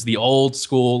times, which is the old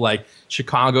school, like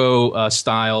Chicago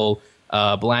style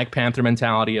Black Panther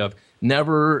mentality of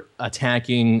never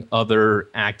attacking other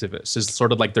activists is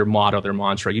sort of like their motto, their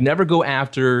mantra. You never go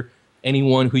after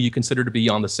anyone who you consider to be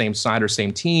on the same side or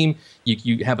same team.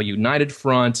 You have a united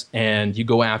front, and you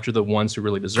go after the ones who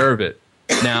really deserve it.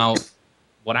 Now,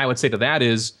 what I would say to that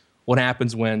is, what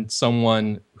happens when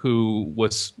someone who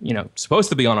was, supposed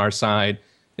to be on our side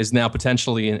is now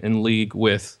potentially in league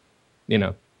with,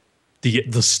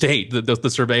 the state, the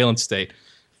surveillance state?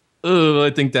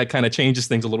 I think that kind of changes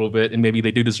things a little bit, and maybe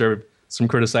they do deserve some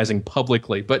criticizing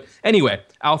publicly. But anyway,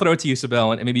 I'll throw it to you,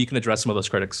 Sibel, and maybe you can address some of those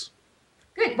critics.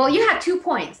 Good. Well, you have 2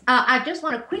 points. I just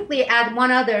want to quickly add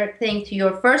one other thing to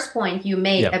your first point you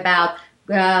made about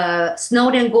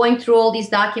Snowden going through all these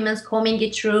documents, combing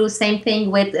it through. Same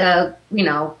thing with,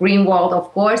 Greenwald,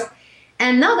 of course.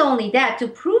 And not only that, to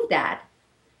prove that,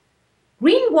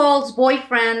 Greenwald's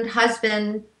boyfriend,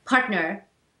 husband, partner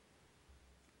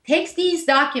takes these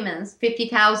documents,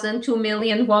 50,000, 2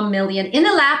 million, 1 million, in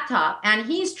a laptop, and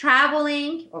he's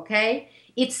traveling, okay?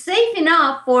 It's safe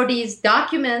enough for these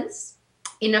documents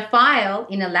in a file,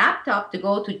 in a laptop, to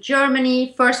go to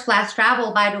Germany, first class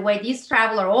travel, by the way. These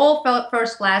travel are all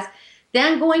first class.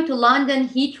 Then going to London,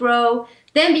 Heathrow.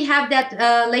 Then we have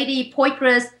that lady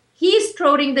Poitras. He's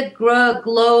trotting the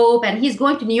globe, and he's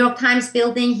going to New York Times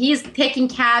building. He's taking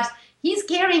cabs. He's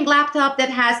carrying laptop that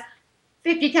has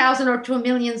 50,000 or 2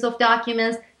 million of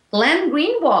documents. Glen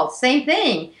Greenwald, same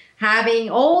thing,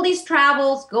 having all these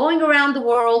travels, going around the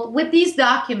world with these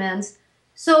documents.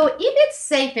 So if it's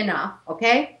safe enough,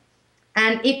 okay,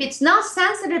 and if it's not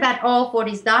sensitive at all for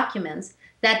these documents,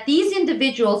 that these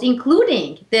individuals,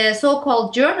 including the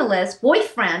so-called journalist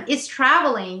boyfriend, is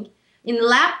traveling in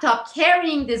laptop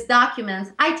carrying these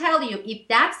documents, I tell you, if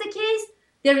that's the case,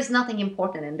 there is nothing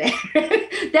important in there.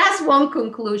 That's one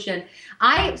conclusion.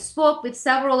 I spoke with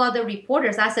several other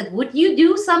reporters. I said, would you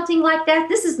do something like that?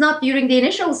 This is not during the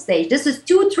initial stage. This is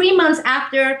 2-3 months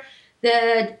after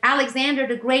Alexander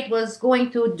the Great was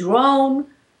going to drone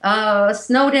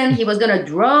Snowden. He was going to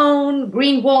drone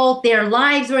Greenwald. Their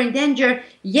lives were in danger,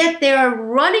 yet they're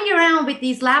running around with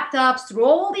these laptops through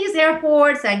all these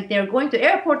airports, and they're going to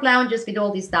airport lounges with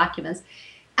all these documents.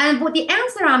 And what the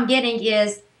answer I'm getting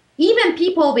is, even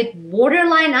people with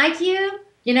borderline IQ,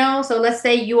 so let's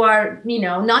say you are,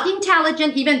 not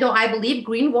intelligent, even though I believe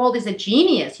Greenwald is a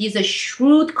genius. He's a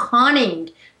shrewd, cunning,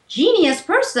 genius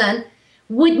person,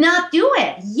 would not do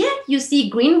it. Yet you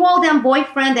see Greenwald and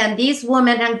boyfriend and these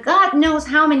women and God knows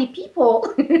how many people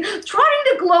trotting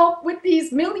the globe with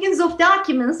these millions of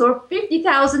documents or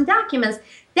 50,000 documents.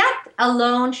 That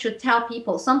alone should tell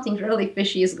people something really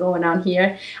fishy is going on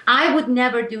here. I would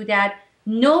never do that.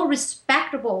 No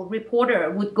respectable reporter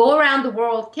would go around the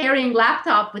world carrying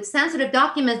laptop with sensitive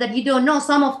documents that you don't know.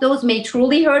 Some of those may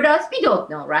truly hurt us. We don't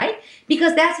know, right?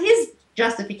 Because that's his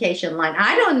justification line.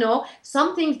 I don't know.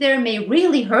 Some things there may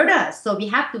really hurt us. So we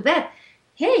have to vet.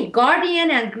 Hey, Guardian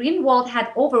and Greenwald had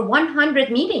over 100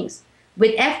 meetings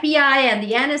with FBI and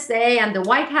the NSA and the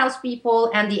White House people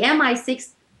and the MI6.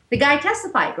 The guy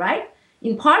testified, right?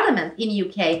 In Parliament in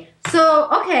UK. So,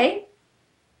 okay.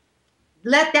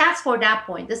 That's for that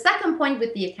point. The second point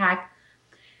with the attack,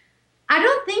 I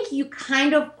don't think you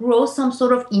kind of grow some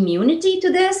sort of immunity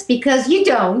to this, because you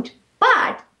don't,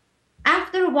 but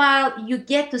after a while you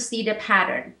get to see the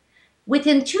pattern.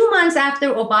 Within 2 months after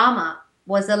Obama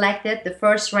was elected, the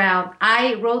first round,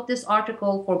 I wrote this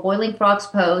article for Boiling Frogs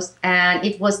Post, and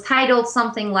it was titled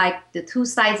something like The Two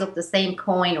Sides of the Same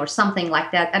Coin or something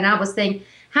like that. And I was saying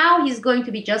how he's going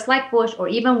to be just like Bush or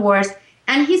even worse.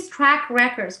 And his track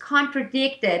records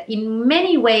contradicted in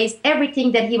many ways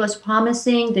everything that he was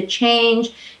promising, the change,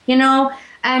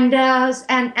 and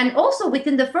also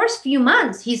within the first few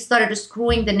months, he started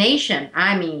screwing the nation.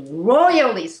 I mean,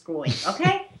 royally screwing,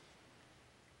 okay?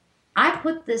 I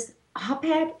put this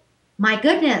op-ed, my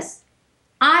goodness,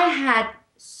 I had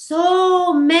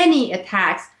so many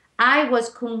attacks. I was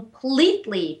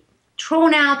completely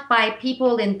thrown out by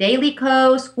people in Daily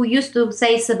Kos who used to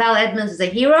say Sibel Edmonds is a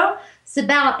hero.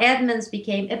 Sibel Edmonds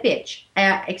became a bitch.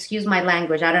 Excuse my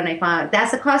language. I don't know if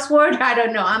that's a cuss word. I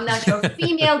don't know. I'm not sure.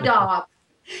 Female dog.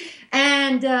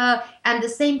 And the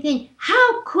same thing.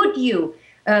 How could you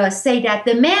say that?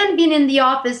 The man been in the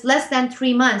office less than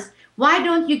 3 months. Why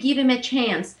don't you give him a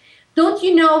chance? Don't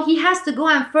you know he has to go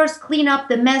and first clean up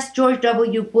the mess George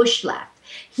W. Bush left?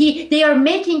 They are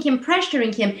making him,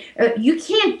 pressuring him. You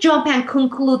can't jump and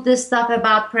conclude this stuff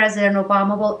about President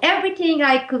Obama. Well, everything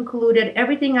I concluded,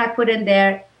 everything I put in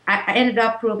there, I ended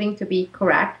up proving to be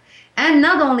correct. And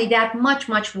not only that, much,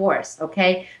 much worse,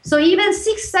 okay? So even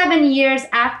 6-7 years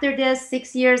after this,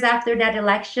 6 years after that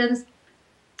elections,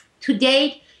 to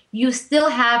date, you still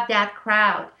have that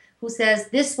crowd who says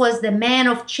this was the man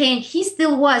of change. He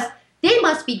still was. They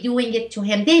must be doing it to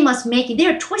him. They must make it.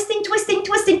 They're twisting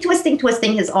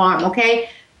his arm. Okay,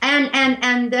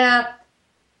 and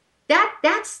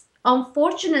that's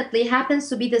unfortunately happens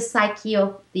to be the psyche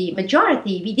of the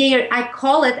majority. I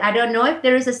call it. I don't know if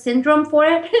there is a syndrome for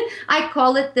it. I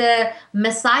call it the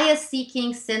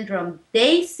Messiah-seeking syndrome.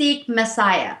 They seek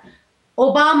Messiah.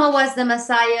 Obama was the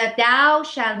Messiah. Thou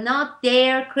shalt not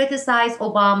dare criticize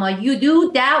Obama. You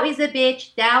do, thou is a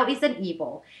bitch. Thou is an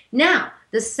evil. Now,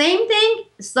 the same thing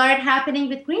started happening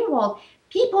with Greenwald.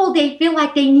 People, they feel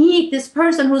like they need this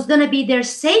person who's going to be their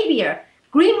savior.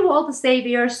 Greenwald the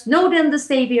savior, Snowden the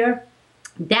savior.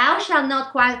 Thou shalt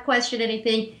not question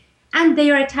anything. And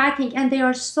they are attacking, and they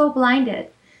are so blinded.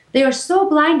 They are so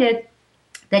blinded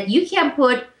that you can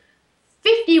put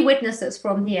 50 witnesses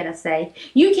from the NSA.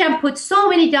 You can put so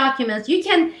many documents. You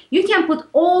can put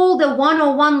all the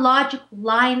 101 logic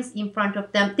lines in front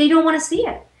of them. They don't want to see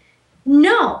it.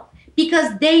 No,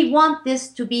 because they want this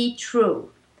to be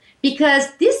true.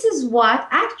 Because this is what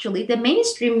actually the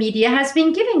mainstream media has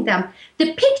been giving them.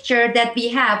 The picture that we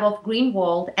have of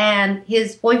Greenwald and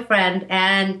his boyfriend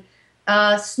and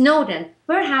Snowden,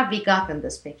 where have we gotten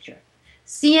this picture?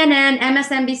 CNN,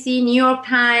 MSNBC, New York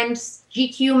Times,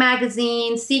 GQ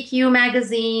magazine, CQ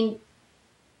magazine,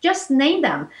 just name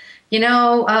them. You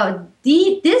know,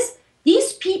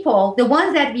 these people, the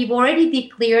ones that we've already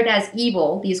declared as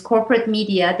evil, these corporate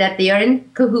media, that they are in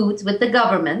cahoots with the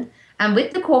government and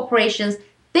with the corporations,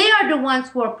 they are the ones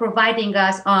who are providing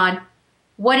us on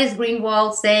what is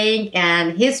Greenwald saying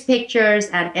and his pictures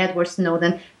and Edward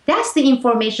Snowden. That's the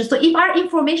information. So if our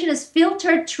information is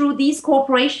filtered through these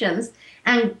corporations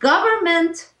and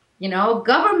government,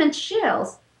 government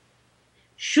shills,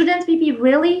 shouldn't we be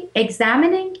really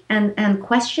examining and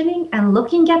questioning and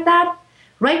looking at that?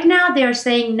 Right now, they're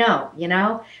saying no,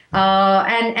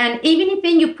 and even if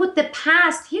you put the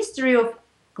past history of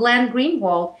Glen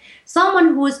Greenwald,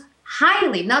 someone who's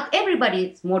highly, not everybody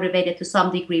is motivated to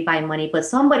some degree by money, but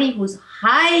somebody who's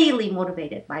highly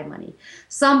motivated by money,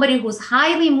 somebody who's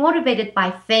highly motivated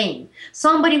by fame,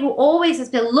 somebody who always has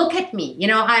been, look at me,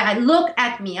 I look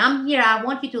at me, I'm here, I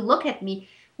want you to look at me.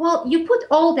 Well, you put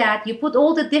all that, you put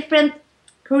all the different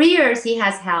careers he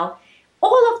has held,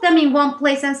 all of them in one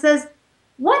place and says,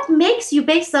 what makes you,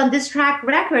 based on this track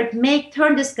record,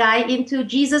 turn this guy into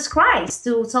Jesus Christ,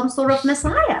 to some sort of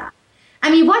Messiah? I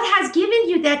mean, what has given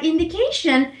you that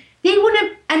indication? They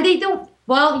wouldn't, and they don't.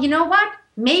 Well, you know what?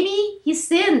 Maybe he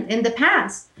sinned in the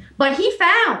past, but he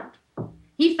found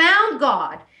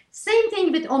God. Same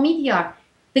thing with Omidyar.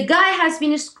 The guy has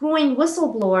been screwing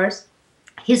whistleblowers.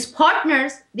 His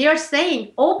partners, they are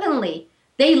saying openly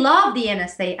they love the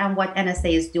NSA and what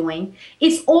NSA is doing.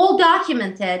 It's all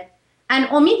documented. And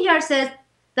Omidyar says,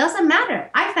 doesn't matter.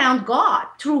 I found God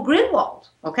through Greenwald,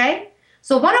 okay?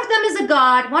 So one of them is a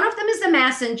God, one of them is a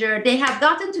messenger. They have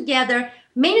gotten together.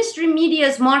 Mainstream media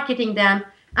is marketing them.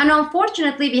 And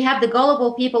unfortunately, we have the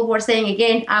gullible people who are saying,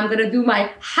 again, I'm going to do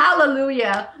my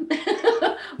hallelujah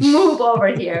move over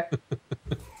here.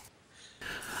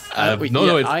 Go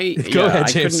ahead,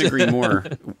 James. I couldn't agree more.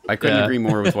 I couldn't agree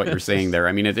more with what you're saying there.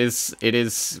 I mean, it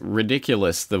is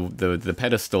ridiculous, the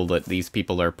pedestal that these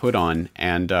people are put on,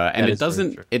 and it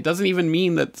doesn't even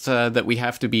mean that we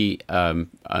have to be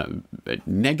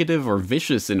negative or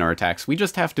vicious in our attacks. We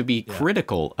just have to be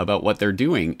critical about what they're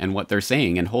doing and what they're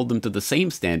saying, and hold them to the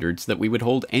same standards that we would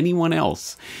hold anyone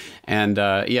else. And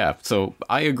so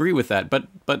I agree with that.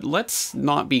 But let's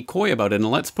not be coy about it,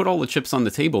 and let's put all the chips on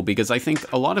the table, because I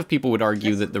think a lot of people would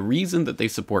argue that the reason that they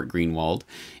support Greenwald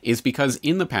is because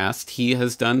in the past he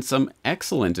has done some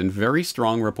excellent and very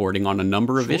strong reporting on a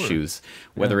number of issues,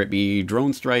 whether it be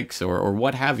drone strikes or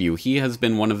what have you. He has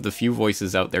been one of the few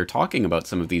voices out there talking about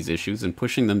some of these issues and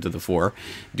pushing them to the fore,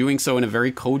 doing so in a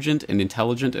very cogent and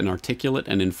intelligent and articulate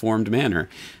and informed manner.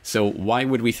 So why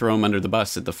would we throw him under the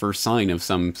bus at the first sign of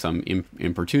some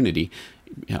importunity?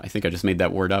 Yeah, I think I just made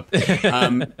that word up.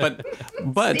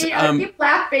 But See, I keep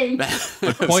laughing.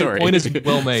 Point is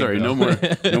well made. Sorry, no more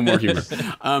humor.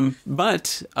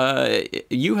 But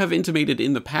you have intimated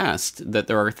in the past that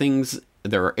there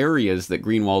are areas that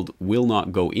Greenwald will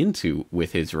not go into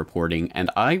with his reporting, and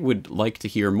I would like to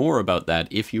hear more about that.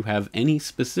 If you have any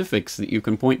specifics that you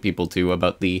can point people to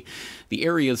about the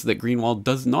areas that Greenwald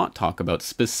does not talk about,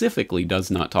 specifically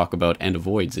does not talk about and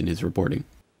avoids in his reporting.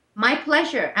 My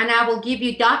pleasure, and I will give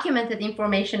you documented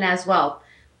information as well.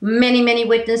 Many, many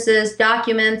witnesses,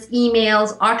 documents,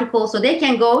 emails, articles, so they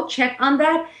can go check on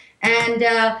that.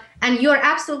 And you're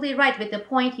absolutely right with the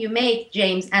point you made,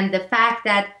 James, and the fact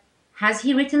that has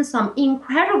he written some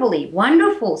incredibly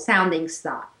wonderful sounding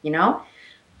stuff,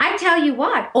 I tell you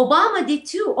what, Obama did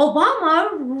too.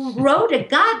 Obama wrote a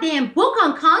goddamn book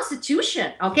on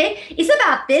Constitution, okay? It's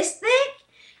about this thing,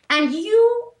 and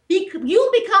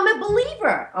you'll become a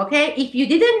believer, okay? If you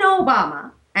didn't know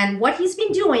Obama and what he's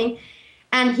been doing,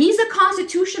 and he's a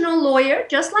constitutional lawyer,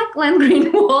 just like Glen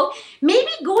Greenwald,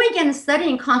 maybe going and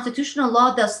studying constitutional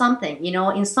law does something, you know,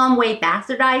 in some way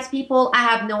bastardize people. I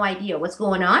have no idea what's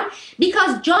going on.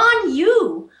 Because John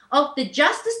Yoo of the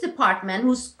Justice Department,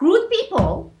 who screwed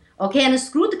people, okay, and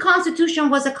screwed the Constitution,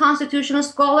 was a constitutional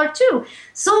scholar too.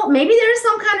 So maybe there is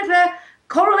some kind of a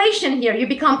correlation here. You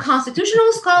become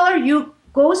constitutional scholar, you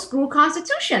go screw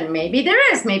Constitution. Maybe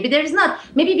there is, maybe there is not.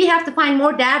 Maybe we have to find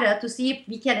more data to see if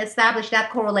we can establish that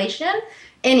correlation.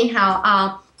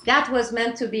 Anyhow, that was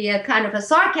meant to be a kind of a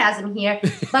sarcasm here.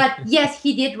 But yes,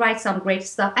 he did write some great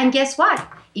stuff. And guess what?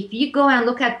 If you go and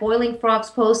look at Boiling Frogs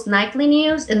Post nightly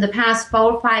news in the past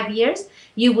 4 or 5 years,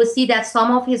 you will see that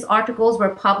some of his articles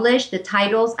were published, the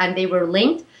titles, and they were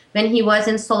linked when he was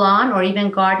in Salon or even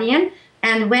Guardian.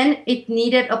 And when it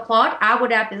needed applaud, I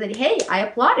would have said, hey, I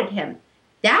applauded him.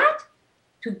 That,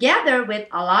 together with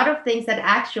a lot of things that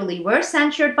actually were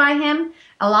censured by him,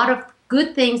 a lot of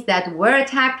good things that were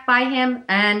attacked by him,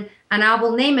 and I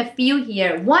will name a few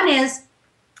here. One is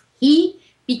he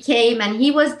became, and he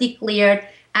was declared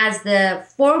as the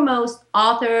foremost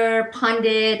author,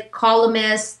 pundit,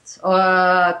 columnist,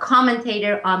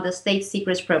 commentator on the state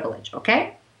secrets privilege,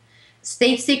 okay?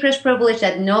 State secrets privilege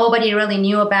that nobody really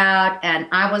knew about, and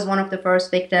I was one of the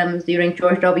first victims during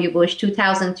George W. Bush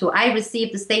 2002. I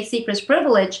received the state secrets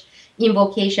privilege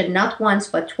invocation not once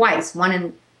but twice. One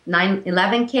in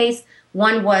 9/11 case,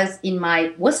 one was in my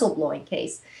whistleblowing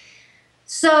case.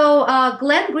 So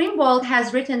Glen Greenwald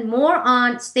has written more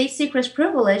on state secrets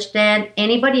privilege than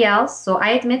anybody else, so I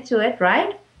admit to it,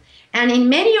 right? And in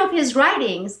many of his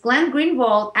writings, Glen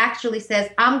Greenwald actually says,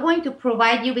 I'm going to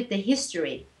provide you with the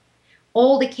history.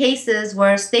 All the cases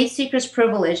where state secrets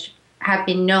privilege have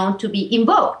been known to be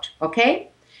invoked, okay?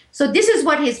 So this is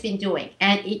what he's been doing.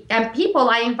 And people,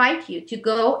 I invite you to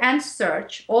go and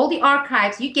search all the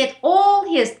archives. You get all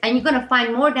his, and you're going to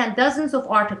find more than dozens of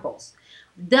articles,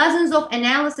 dozens of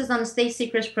analysis on state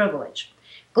secrets privilege.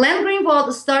 Glen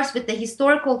Greenwald starts with the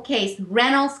historical case,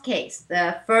 Reynolds case,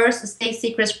 the first state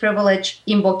secrets privilege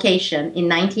invocation in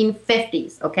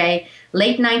 1950s, okay?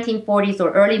 Late 1940s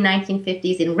or early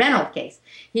 1950s in Reynolds case.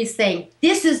 He's saying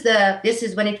this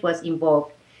is when it was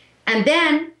invoked. And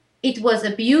then it was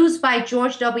abused by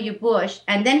George W. Bush.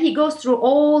 And then he goes through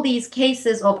all these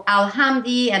cases of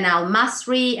Al-Hamdi and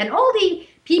Al-Masri and all the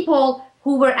people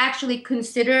who were actually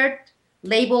considered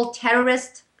labeled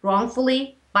terrorists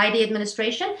wrongfully by the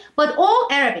administration, but all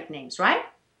Arabic names, right?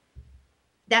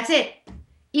 That's it.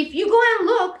 If you go and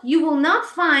look, you will not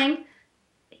find,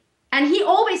 and he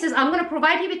always says, I'm going to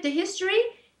provide you with the history.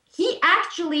 He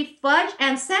actually fudged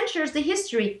and censures the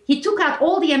history. He took out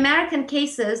all the American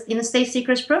cases in the state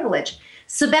secrets privilege.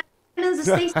 Sibel Edmonds,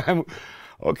 the state...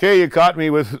 Okay, you caught me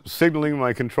with signaling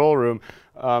my control room.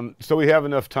 So we have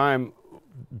enough time.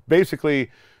 Basically,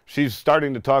 she's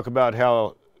starting to talk about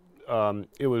how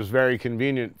it was very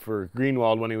convenient for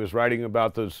Greenwald when he was writing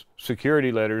about those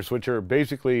security letters, which are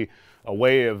basically a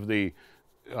way of the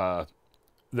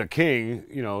king,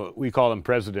 you know, we call him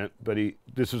president, but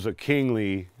this is a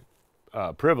kingly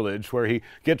privilege where he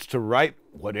gets to write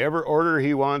whatever order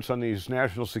he wants on these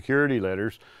national security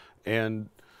letters and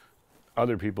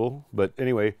other people. But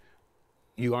anyway,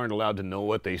 you aren't allowed to know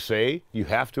what they say. You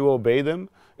have to obey them,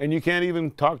 and you can't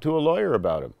even talk to a lawyer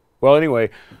about them. Well, anyway,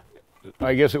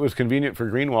 I guess it was convenient for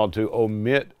Greenwald to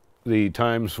omit the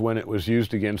times when it was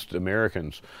used against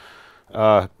Americans.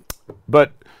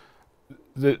 But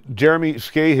Jeremy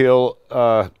Scahill,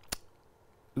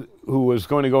 who was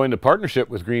going to go into partnership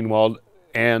with Greenwald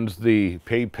and the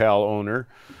PayPal owner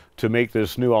to make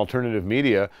this new alternative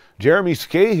media, Jeremy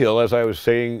Scahill, as I was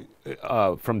saying,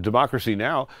 from Democracy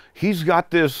Now!, he's got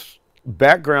this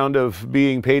background of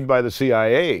being paid by the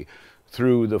CIA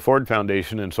through the Ford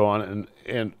Foundation and so on,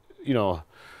 and you know,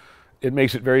 it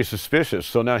makes it very suspicious.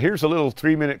 So now here's a little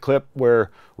 3-minute clip where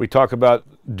we talk about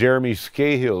Jeremy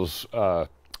Scahill's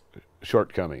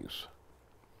shortcomings.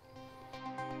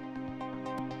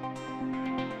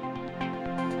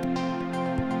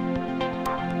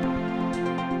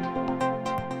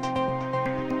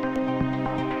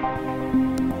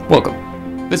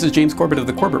 Welcome. This is James Corbett of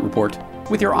the Corbett Report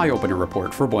with your eye-opener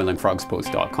report for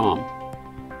BoilingFrogsPost.com.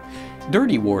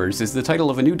 Dirty Wars is the title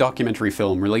of a new documentary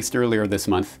film released earlier this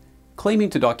month, claiming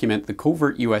to document the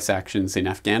covert US actions in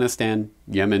Afghanistan,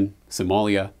 Yemen,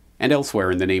 Somalia, and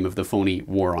elsewhere in the name of the phony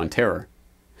War on Terror.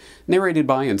 Narrated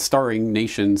by and starring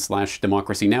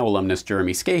Nation/Democracy Now! Alumnus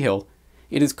Jeremy Scahill,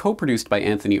 It is co-produced by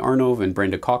Anthony Arnove and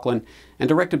Brenda Coughlin, and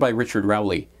directed by Richard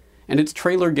Rowley, and its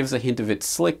trailer gives a hint of its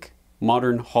slick,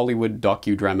 modern Hollywood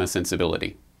docudrama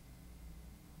sensibility.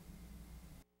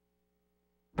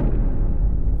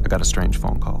 I got a strange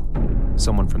phone call.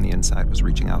 Someone from the inside was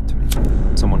reaching out to me.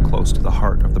 Someone close to the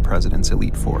heart of the president's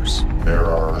elite force. There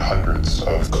are hundreds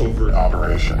of covert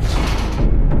operations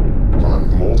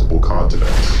on multiple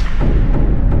continents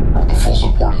with the full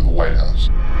support of the White House.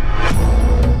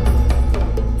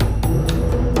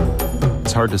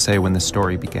 It's hard to say when this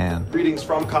story began. Greetings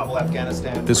from Kabul,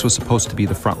 Afghanistan. This was supposed to be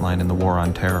the front line in the war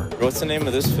on terror. What's the name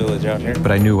of this village out here?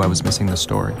 But I knew I was missing the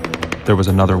story. There was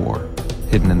another war,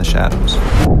 hidden in the shadows.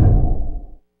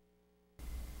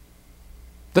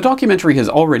 The documentary has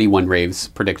already won raves,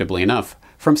 predictably enough,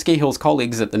 from Scahill's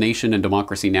colleagues at The Nation and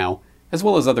Democracy Now!, as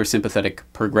well as other sympathetic,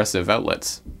 progressive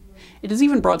outlets. It has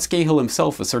even brought Scahill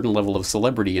himself a certain level of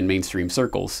celebrity in mainstream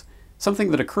circles,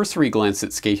 something that a cursory glance at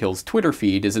Scahill's Twitter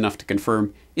feed is enough to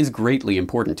confirm is greatly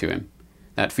important to him.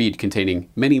 That feed containing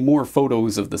many more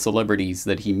photos of the celebrities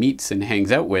that he meets and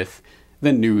hangs out with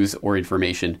than news or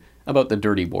information about the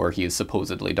dirty war he is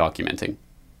supposedly documenting.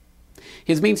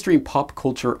 His mainstream pop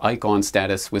culture icon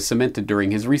status was cemented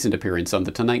during his recent appearance on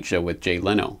The Tonight Show with Jay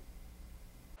Leno.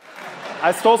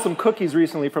 I stole some cookies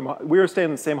recently we were staying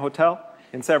in the same hotel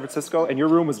in San Francisco, and your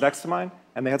room was next to mine,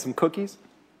 and they had some cookies,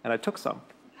 and I took some.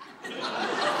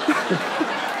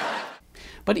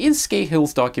 But is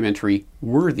Scahill's documentary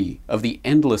worthy of the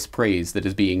endless praise that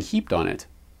is being heaped on it?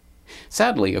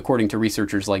 Sadly, according to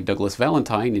researchers like Douglas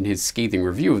Valentine in his scathing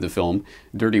review of the film,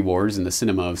 Dirty Wars and the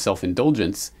Cinema of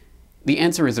Self-Indulgence, the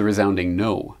answer is a resounding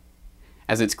no.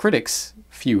 As its critics,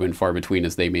 few and far between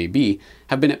as they may be,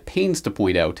 have been at pains to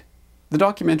point out, the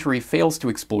documentary fails to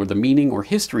explore the meaning or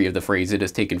history of the phrase it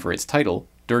has taken for its title,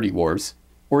 Dirty Wars,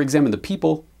 or examine the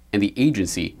people and the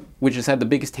agency which has had the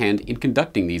biggest hand in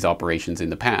conducting these operations in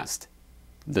the past,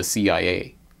 the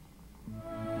CIA.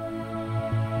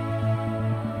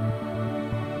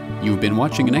 You've been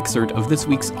watching an excerpt of this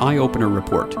week's Eye Opener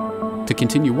report. To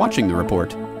continue watching the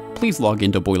report, please log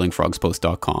into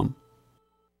boilingfrogspost.com.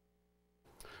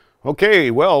 Okay,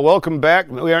 well, welcome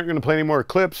back. We aren't going to play any more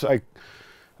clips.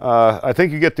 I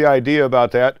think you get the idea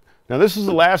about that. Now, this is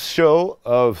the last show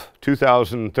of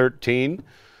 2013,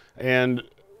 and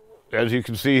as you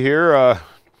can see here,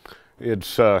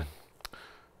 it's,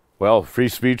 well, free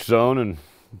speech zone, and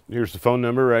here's the phone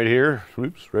number right here.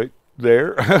 Oops, right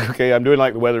there. Okay, I'm doing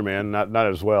like the weatherman, not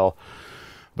as well.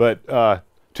 But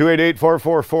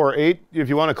 288-4448, if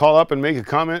you want to call up and make a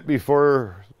comment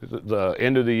before the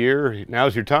end of the year,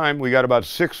 now's your time. We got about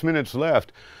 6 minutes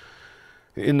left.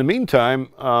 In the meantime,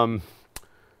 I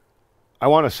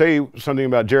want to say something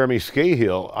about Jeremy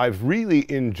Scahill. I've really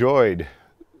enjoyed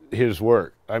his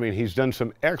work. I mean, he's done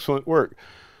some excellent work.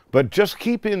 But just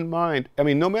keep in mind, I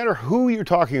mean, no matter who you're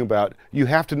talking about, you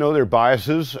have to know their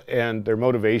biases and their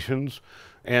motivations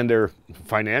and their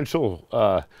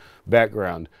financial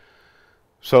background.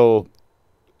 So,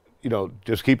 you know,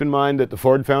 just keep in mind that the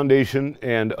Ford Foundation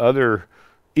and other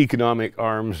economic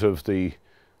arms of the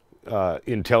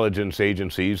intelligence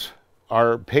agencies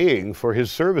are paying for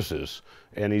his services,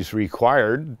 and he's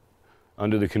required,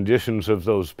 under the conditions of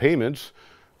those payments,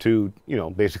 to, you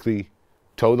know, basically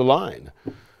toe the line.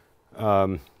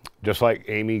 Just like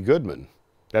Amy Goodman.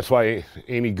 That's why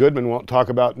Amy Goodman won't talk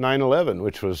about 9/11,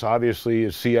 which was obviously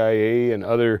a CIA and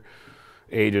other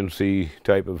agency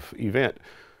type of event.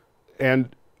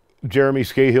 And Jeremy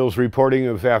Scahill's reporting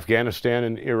of Afghanistan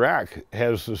and Iraq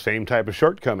has the same type of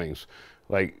shortcomings.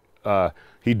 Like,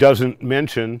 he doesn't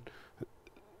mention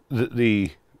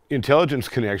the intelligence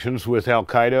connections with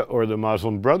Al-Qaeda or the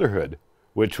Muslim Brotherhood,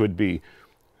 which would be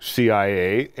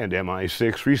CIA and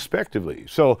MI6 respectively.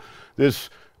 So this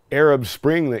Arab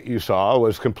Spring that you saw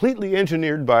was completely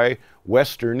engineered by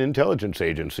Western intelligence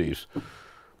agencies.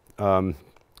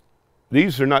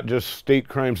 These are not just state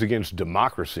crimes against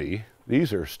democracy,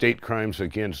 these are state crimes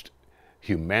against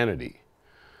humanity.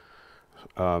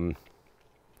 I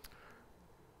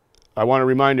want to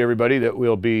remind everybody that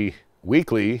we'll be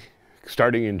weekly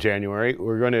starting in January.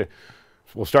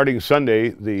 Well, starting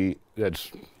Sunday,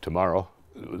 that's tomorrow,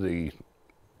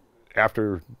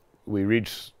 after we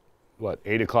reach,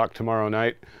 8 o'clock tomorrow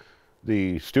night,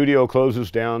 the studio closes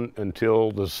down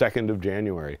until the 2nd of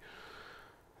January.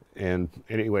 And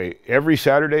anyway, every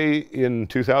Saturday in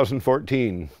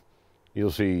 2014, you'll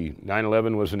see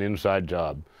 9/11 was an inside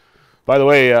job. By the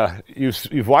way,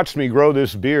 you've watched me grow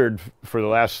this beard for the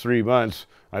last 3 months.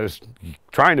 I was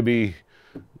trying to be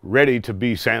ready to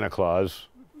be Santa Claus,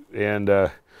 and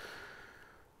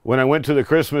when I went to the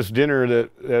Christmas dinner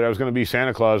that I was going to be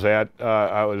Santa Claus at,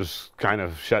 I was kind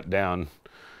of shut down.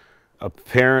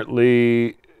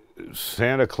 apparently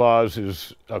Santa Claus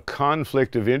is a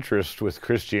conflict of interest with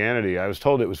Christianity. I was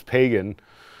told it was pagan.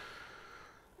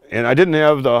 And I didn't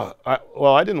have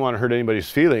I didn't want to hurt anybody's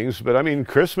feelings, but I mean,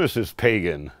 Christmas is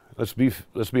pagan. Let's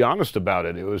be honest about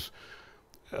it. It was,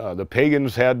 the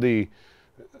pagans had the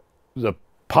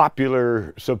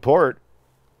popular support,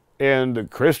 and the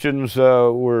Christians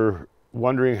were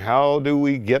wondering, how do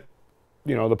we get,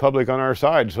 the public on our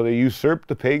side? So they usurped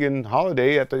the pagan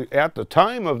holiday at the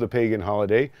time of the pagan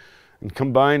holiday and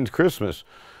combined Christmas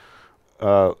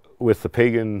with the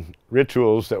pagan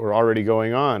rituals that were already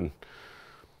going on.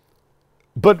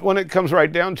 But when it comes right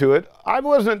down to it, I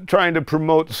wasn't trying to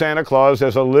promote Santa Claus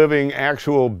as a living,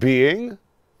 actual being.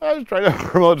 I was trying to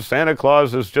promote Santa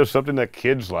Claus as just something that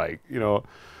kids like, and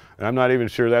I'm not even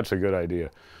sure that's a good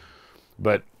idea.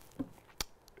 But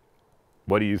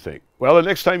what do you think? Well, the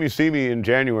next time you see me in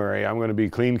January, I'm going to be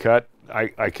clean cut.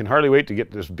 I can hardly wait to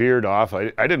get this beard off. I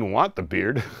didn't want the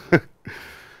beard.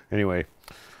 Anyway,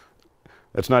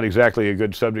 that's not exactly a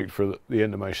good subject for the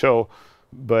end of my show,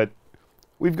 but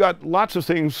we've got lots of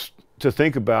things to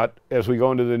think about as we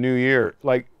go into the new year.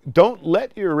 Like, don't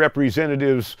let your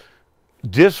representatives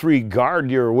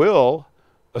disregard your will,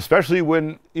 especially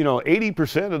when,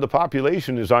 80% of the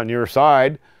population is on your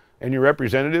side and your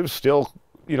representatives still,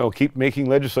 keep making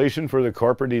legislation for the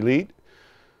corporate elite.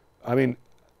 I mean,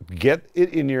 get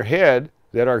it in your head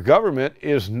that our government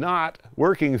is not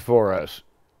working for us.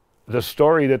 The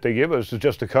story that they give us is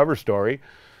just a cover story.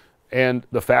 And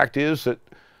the fact is that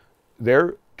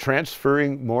they're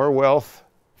transferring more wealth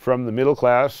from the middle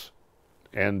class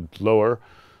and lower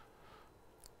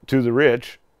to the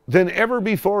rich than ever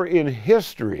before in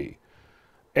history.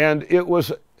 And it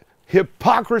was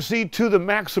hypocrisy to the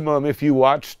maximum. If you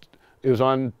watched, it was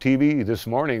on TV this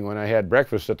morning when I had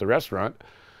breakfast at the restaurant,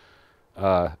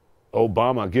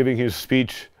 Obama giving his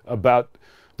speech about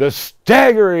the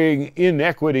staggering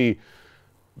inequity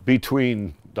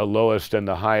between the lowest and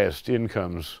the highest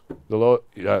incomes.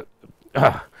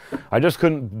 I just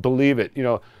couldn't believe it.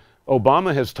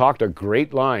 Obama has talked a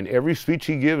great line. Every speech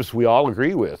he gives, we all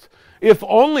agree with. If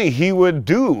only he would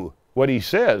do what he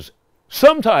says,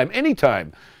 sometime,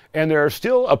 anytime. And there are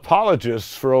still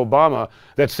apologists for Obama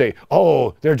that say,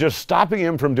 oh, they're just stopping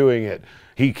him from doing it.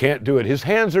 He can't do it. His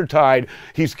hands are tied.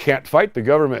 He can't fight the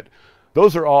government.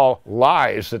 Those are all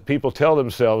lies that people tell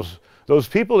themselves. Those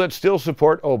people that still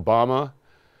support Obama,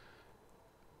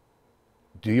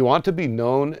 do you want to be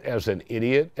known as an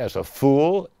idiot, as a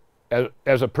fool,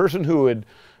 as a person who would,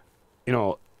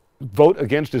 vote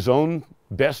against his own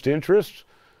best interests?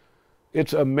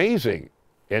 It's amazing.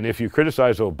 And if you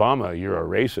criticize Obama, you're a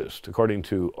racist, according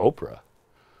to Oprah.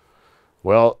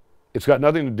 Well, it's got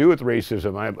nothing to do with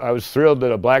racism. I was thrilled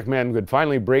that a black man could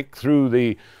finally break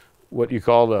through what you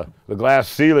call the glass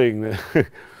ceiling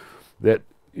that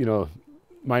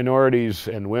minorities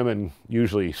and women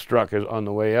usually struck on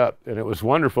the way up. And it was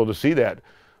wonderful to see that.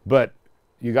 But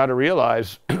you got to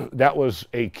realize that was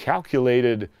a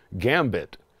calculated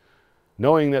gambit.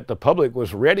 Knowing that the public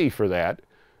was ready for that,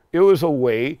 it was a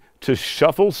way to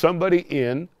shuffle somebody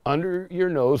in under your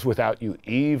nose without you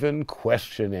even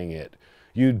questioning it.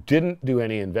 You didn't do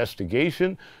any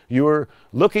investigation. You were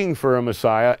looking for a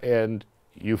Messiah and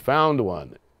you found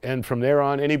one. And from there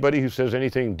on, anybody who says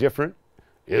anything different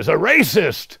is a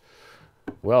racist.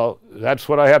 Well, that's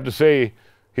what I have to say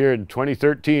here in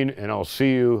 2013, and I'll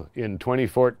see you in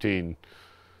 2014.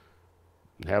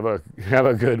 Have a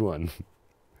good one.